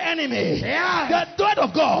 That enemy, the word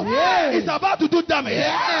of God is about to do damage.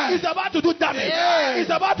 It's about to do damage. It's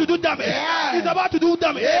about to do damage. It's about to do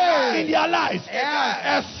damage in their lives.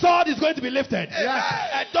 A sword is going to be lifted.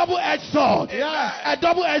 A double-edged sword. A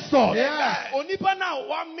double-edged sword. Onipa now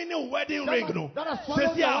 1 minute wedding ring no.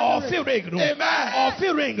 Says here or feel ring no. Or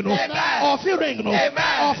feel ring no. Or feel ring no.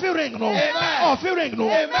 Or feel ring no. Or feel ring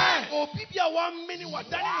no. Or people 1 minute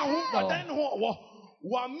wadani no.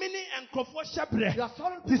 1 minute and crofo shebre.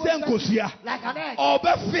 The same kosia. Like an egg.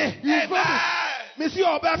 Obefe. Monsieur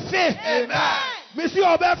Obefe. Monsieur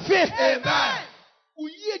Obefe.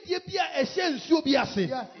 Yes,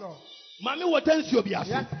 Lord. Mami watensi obiase.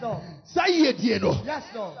 Yes, Lord. Say die no. Yes,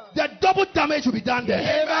 Lord. The double damage will be done there.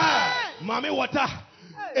 Amen. Mami water.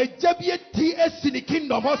 A jabia TS in the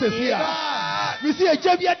kingdom of here. We see a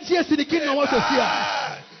jabia TS in the kingdom of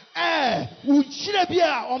here.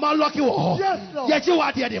 Uchilebia or my lucky war. Yes, Lord. Yaji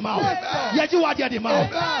wadi the mouth. Yaji wadi the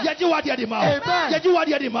mouth. Yaji wadi the mouth. Yaji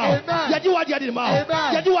wadi the mouth. Yaji wadi the mouth.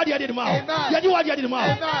 Yaji wadi the mouth. Yaji wadi the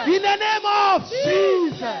mouth. In the name of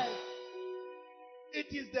Jesus. It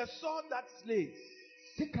is the sword that slays.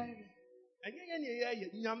 The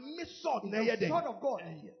sword of God.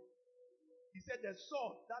 He said the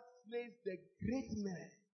sword that slays the great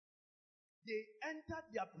men. They entered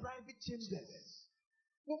their private chambers.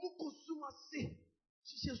 You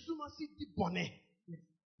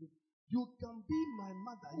can be my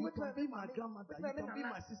mother. You can be my grandmother. You can be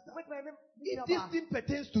my sister. If this thing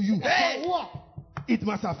pertains to you, it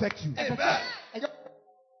must affect you.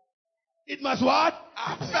 It must what?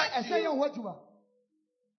 Affect you. The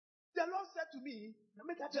Lord said to me, the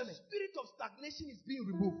spirit of stagnation is being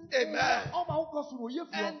removed. Amen.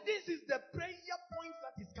 And this is the prayer point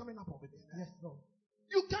that is coming up over there. Yes, Lord.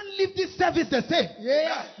 You can't leave this service the same.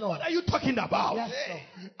 Yes, Lord. What are you talking about? Yes, Lord.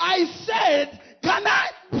 I said, can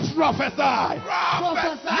I prophesy?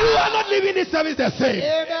 Prophesy. You are not leaving this service the same.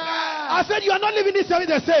 Amen. I said, you are not leaving this service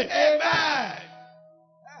the same. Amen.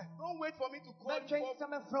 Don't wait for me to call you up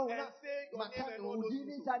and say your name and all those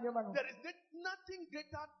things. There is nothing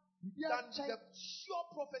greater than the sure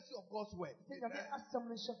prophecy of God's word.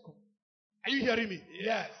 Are you hearing me?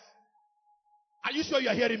 Yes. Are you sure you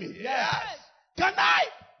are hearing me? Yes. Can I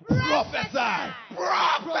prophesy?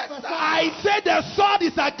 Prophesy. I said the sword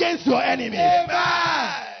is against your enemy.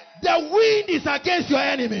 Amen. The wind is against your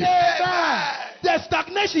enemy. Amen. The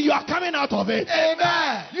stagnation, you are coming out of it.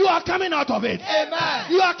 Amen. You are coming out of it. Amen.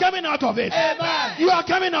 You are coming out of it. Amen. You are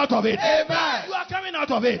coming out of it. Amen. You are coming out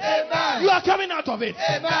of it. Amen. You are coming out of it.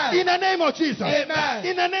 Amen. In the name of Jesus. Amen.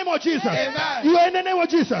 In the name of Jesus. Amen. You are in the name of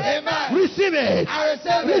Jesus. Amen. Receive it. I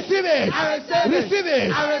receive it. Receive it. I receive it. Receive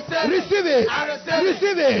it. I receive it. Receive it. I receive it.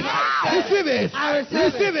 Receive it. I Receive it. I receive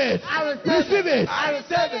it. Receive it. I receive it. Receive it. I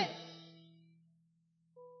receive it.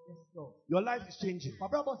 Yes, Lord. Your life is changing. My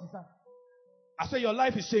brother, sister. I say your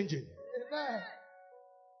life is changing. Amen.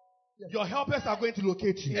 Your helpers are going to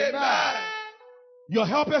locate you. Amen. Your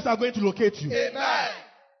helpers are going to locate you. Amen.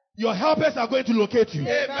 Your helpers are going to locate you.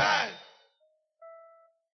 Amen.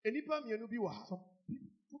 Some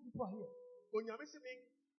people are here. God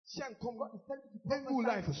is telling you to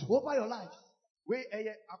prophesy over your lives. Where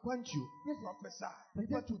I want you. Yes, Prophesy.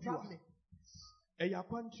 Prepare to travel. I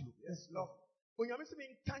want you. Yes, Lord. God says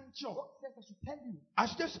I should tell you. I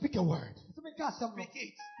should just speak a word. Speak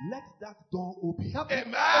it. Let that door open.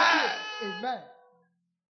 Amen. Amen.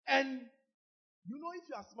 And you know, if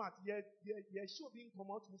you are smart, you're sure being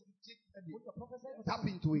come out tap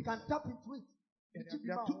into it. You can tap into it.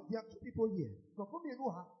 There are two people here.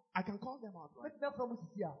 I can call them out. Right?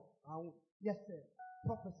 Yes, sir.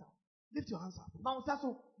 Prophesy. Lift your hands up.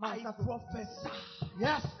 I prophesy.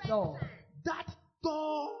 Yes, Lord. That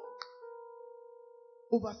door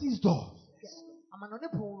overseas doors. Yes.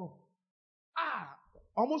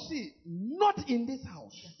 Almost see, not in this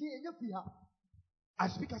house. I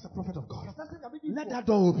speak as a prophet of God. Let that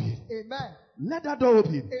door open. Amen. Let that door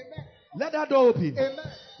open. Amen. Let that door open.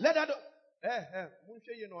 Amen. Let that door.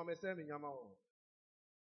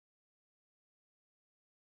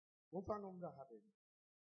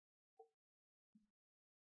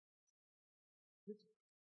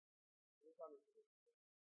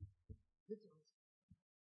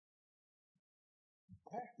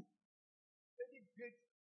 Very great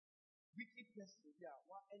wicked person there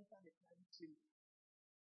will enter the private chamber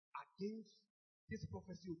against this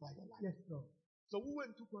prophecy over your life. Yes, Lord. So who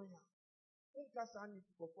went to Konya?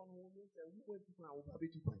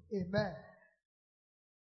 Amen.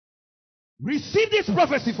 Receive this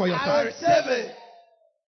prophecy for yourself. I receive it.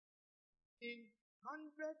 In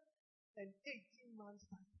 118 months'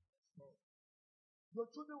 time, your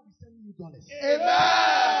children will be sending you dollars.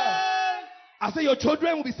 Amen. I say your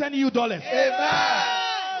children will be sending you dollars. Amen.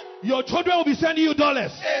 Your children will be sending you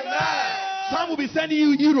dollars. Amen. Some will be sending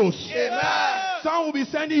you euros. Amen. Some will be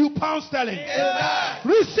sending you pound sterling. Amen.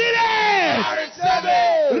 Receive it. I receive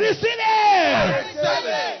it. Receive I it. receive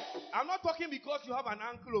it. I'm not talking because you have an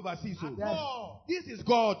uncle overseas. So. Yes. This is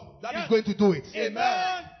God that is going to do it.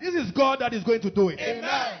 Amen. This is God that is going to do it.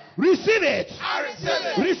 Amen. Receive it. I receive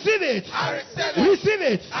it. Receive it. I receive it. Receive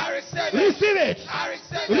it. I receive it. Receive it. I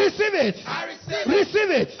receive it. Receive it. I receive it. Receive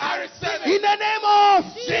it. I receive it. In the name of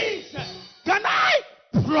Jesus. Can I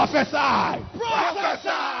prophesy? Prophesy.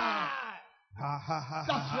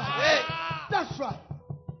 That's right. That's right.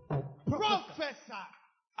 Prophesy.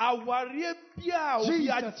 Awarie bia obi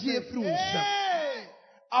atie firi wo nsam.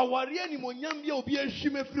 Awarie ni monyam bia obi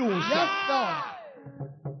ahwime firi wo nsam. Yes, Lord.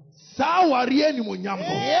 Sa awarie ni monyam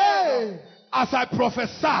ho. Yeah. As I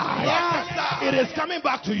prophesy, it is coming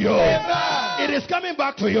back to you. Amen. It is coming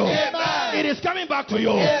back to you. Amen. It is coming back to you.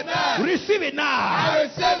 Amen. Receive it now. I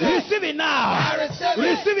receive it. Receive it now. I receive it.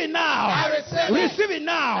 Receive it now. I receive it. Receive it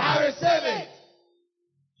now. I receive it.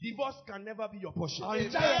 Divorce can never be your portion. Amen.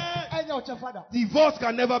 Divorce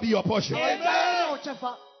can never be your portion. Amen.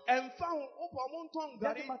 And found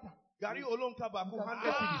Gary Olonka Baku 100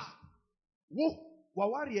 cities. Wo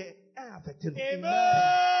wawari affecting. Amen.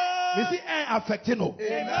 You see, affecting.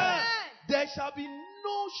 Amen. There shall be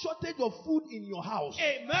no shortage of food in your house.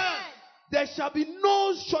 Amen. There shall be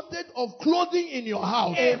no shortage of clothing in your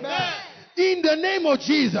house. Amen. In the name of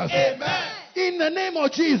Jesus. Amen. In the name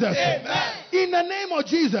of Jesus. Amen. In the name of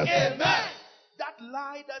Jesus. Amen. That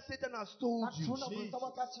lie that Satan has told you,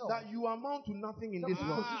 that you amount to nothing in this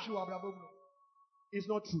world, is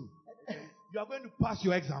not true. You are going to pass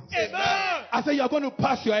your exams. Amen. I say you are going to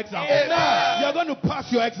pass your exams. Amen. You are going to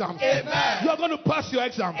pass your exams. Amen. You are going to pass your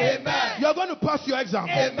exams. Amen. You are going to pass your exams.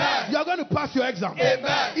 Amen. You are going to pass your exams.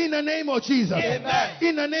 Amen. In the name of Jesus. Amen.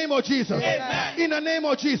 In the name of Jesus. Amen. In the name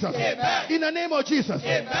of Jesus. Amen. In the name of Jesus.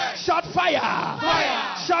 Amen. Shout fire.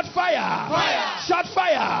 Fire. Shout fire. Fire. Shout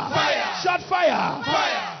fire. Fire. Shout fire.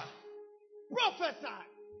 Fire. Prophesy.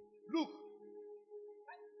 Look.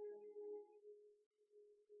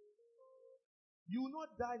 You will not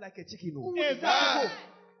die like a chicken. No. Amen.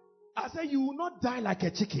 I say you will not die like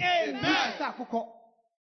a chicken. Amen. I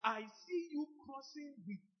see you crossing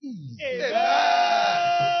with ease.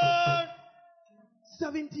 Amen.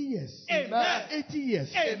 70 years. Amen. 80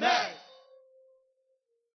 years. Amen.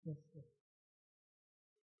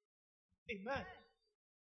 Amen.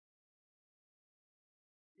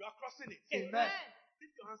 You are crossing it. Amen.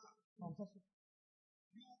 Lift your hands up.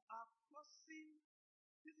 You are crossing.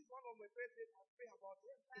 This is one of my favorite things I pray about.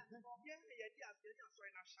 Those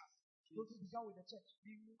who began with the church.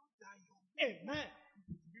 We will not die young. Amen.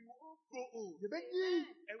 We will all grow old. And we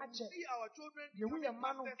will see our children becoming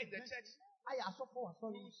pastors in the church. We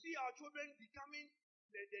will see our children becoming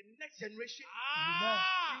the next generation.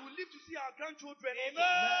 We will live to see our grandchildren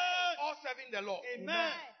all serving the Lord.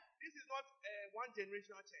 Amen. This is not one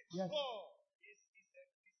generational church. Yes.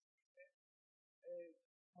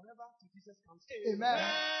 Whenever to Jesus comes. Amen.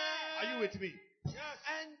 Are you with me? Yes.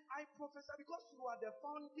 And I prophesy because you are the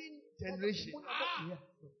founding generation.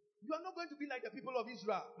 You are not going to be like the people of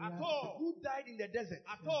Israel at all, who died in the desert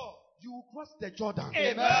at all. You will cross the Jordan.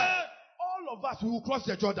 Amen. All of us will cross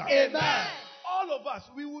the Jordan. Amen. All of us,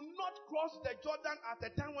 we will not cross the Jordan at a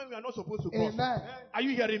time when we are not supposed to cross. Amen. Are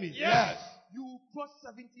you hearing me? Yes. You will cross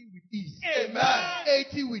 70 with ease. Amen.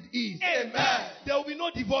 80 with ease. Amen. There will be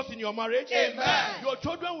no divorce in your marriage. Amen. Your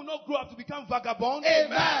children will not grow up to become vagabonds.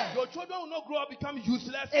 Amen. Your children will not grow up to become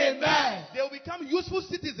useless. Amen. They will become useful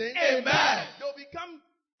citizens. Amen. They will become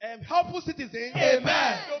helpful citizens.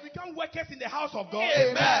 Amen. They will become workers in the house of God.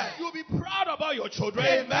 Amen. You will be proud about your children.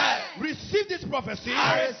 Amen. Receive this prophecy.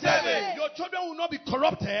 I receive it. Your children will not be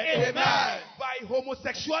corrupted. Amen. By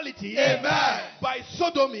homosexuality. Amen. By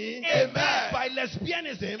sodomy. Amen. By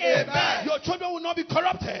lesbianism. Amen. Your children will not be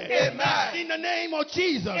corrupted. Amen. In the name of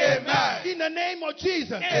Jesus. Amen. In the name of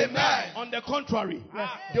Jesus. Amen. On the contrary,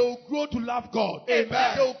 they will grow to love God.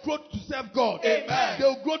 Amen. They will grow to serve God. Amen. They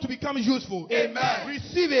will grow to become useful. Amen.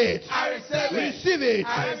 Receive it. I receive it. Receive it.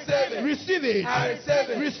 I receive it. Receive it. I receive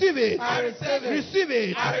it. Receive it. I receive it. Receive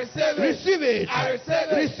it. I receive it. Receive it. I receive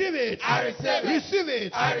it. Receive it. I receive it. Receive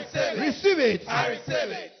it. I receive it. Receive it. I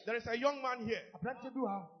receive it. There is a young man here.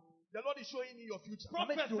 The Lord is showing me your future.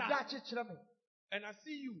 And I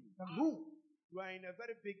see you. You are in a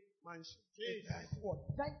very big mansion.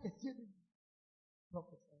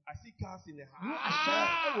 I see cars in the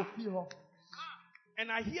house. And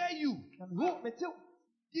I hear you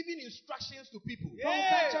giving instructions to people.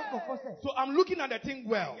 So I'm looking at the thing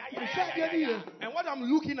well. And what I'm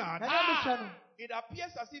looking at, it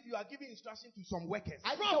appears as if you are giving instructions to some workers.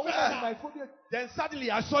 Then suddenly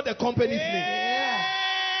I saw the company's name.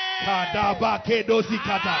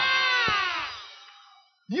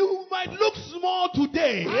 You might look small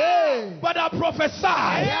today, but I prophesy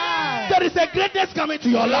there is a greatness coming to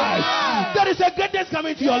your life. There is a greatness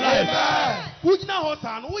coming to your life. Ujna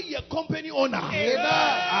Hosan, who is a company owner? Who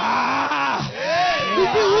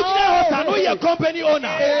is a company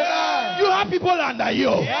owner? You have people under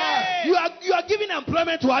you. You are giving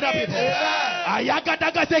employment to other people.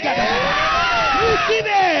 Receive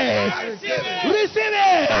it. Receive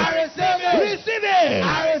it. Receive it. Receive it.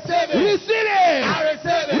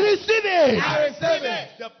 Receive it.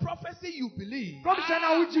 The prophecy you believe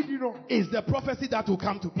is the prophecy that will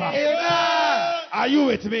come to pass. Amen. Are you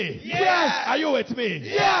with me? Yes. Are you with me?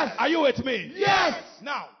 Yes. Are you with me? Yes.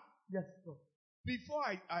 Now, Yes. before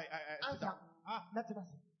I sit down,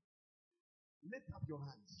 lift up your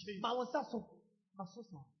hands.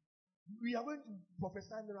 We are going to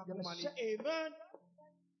prophesy miracle money. Amen.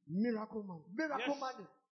 Miracle money. Miracle money.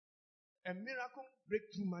 A miracle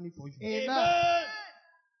breakthrough money for you. Amen.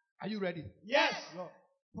 Are you ready? Yes.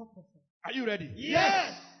 Are you ready?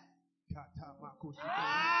 Yes.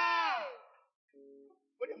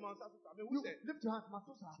 Lift your hands.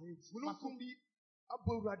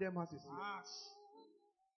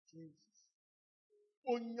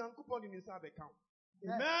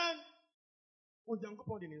 Amen.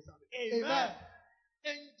 Amen.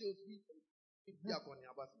 Angels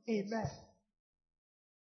Amen.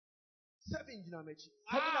 7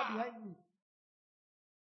 behind me.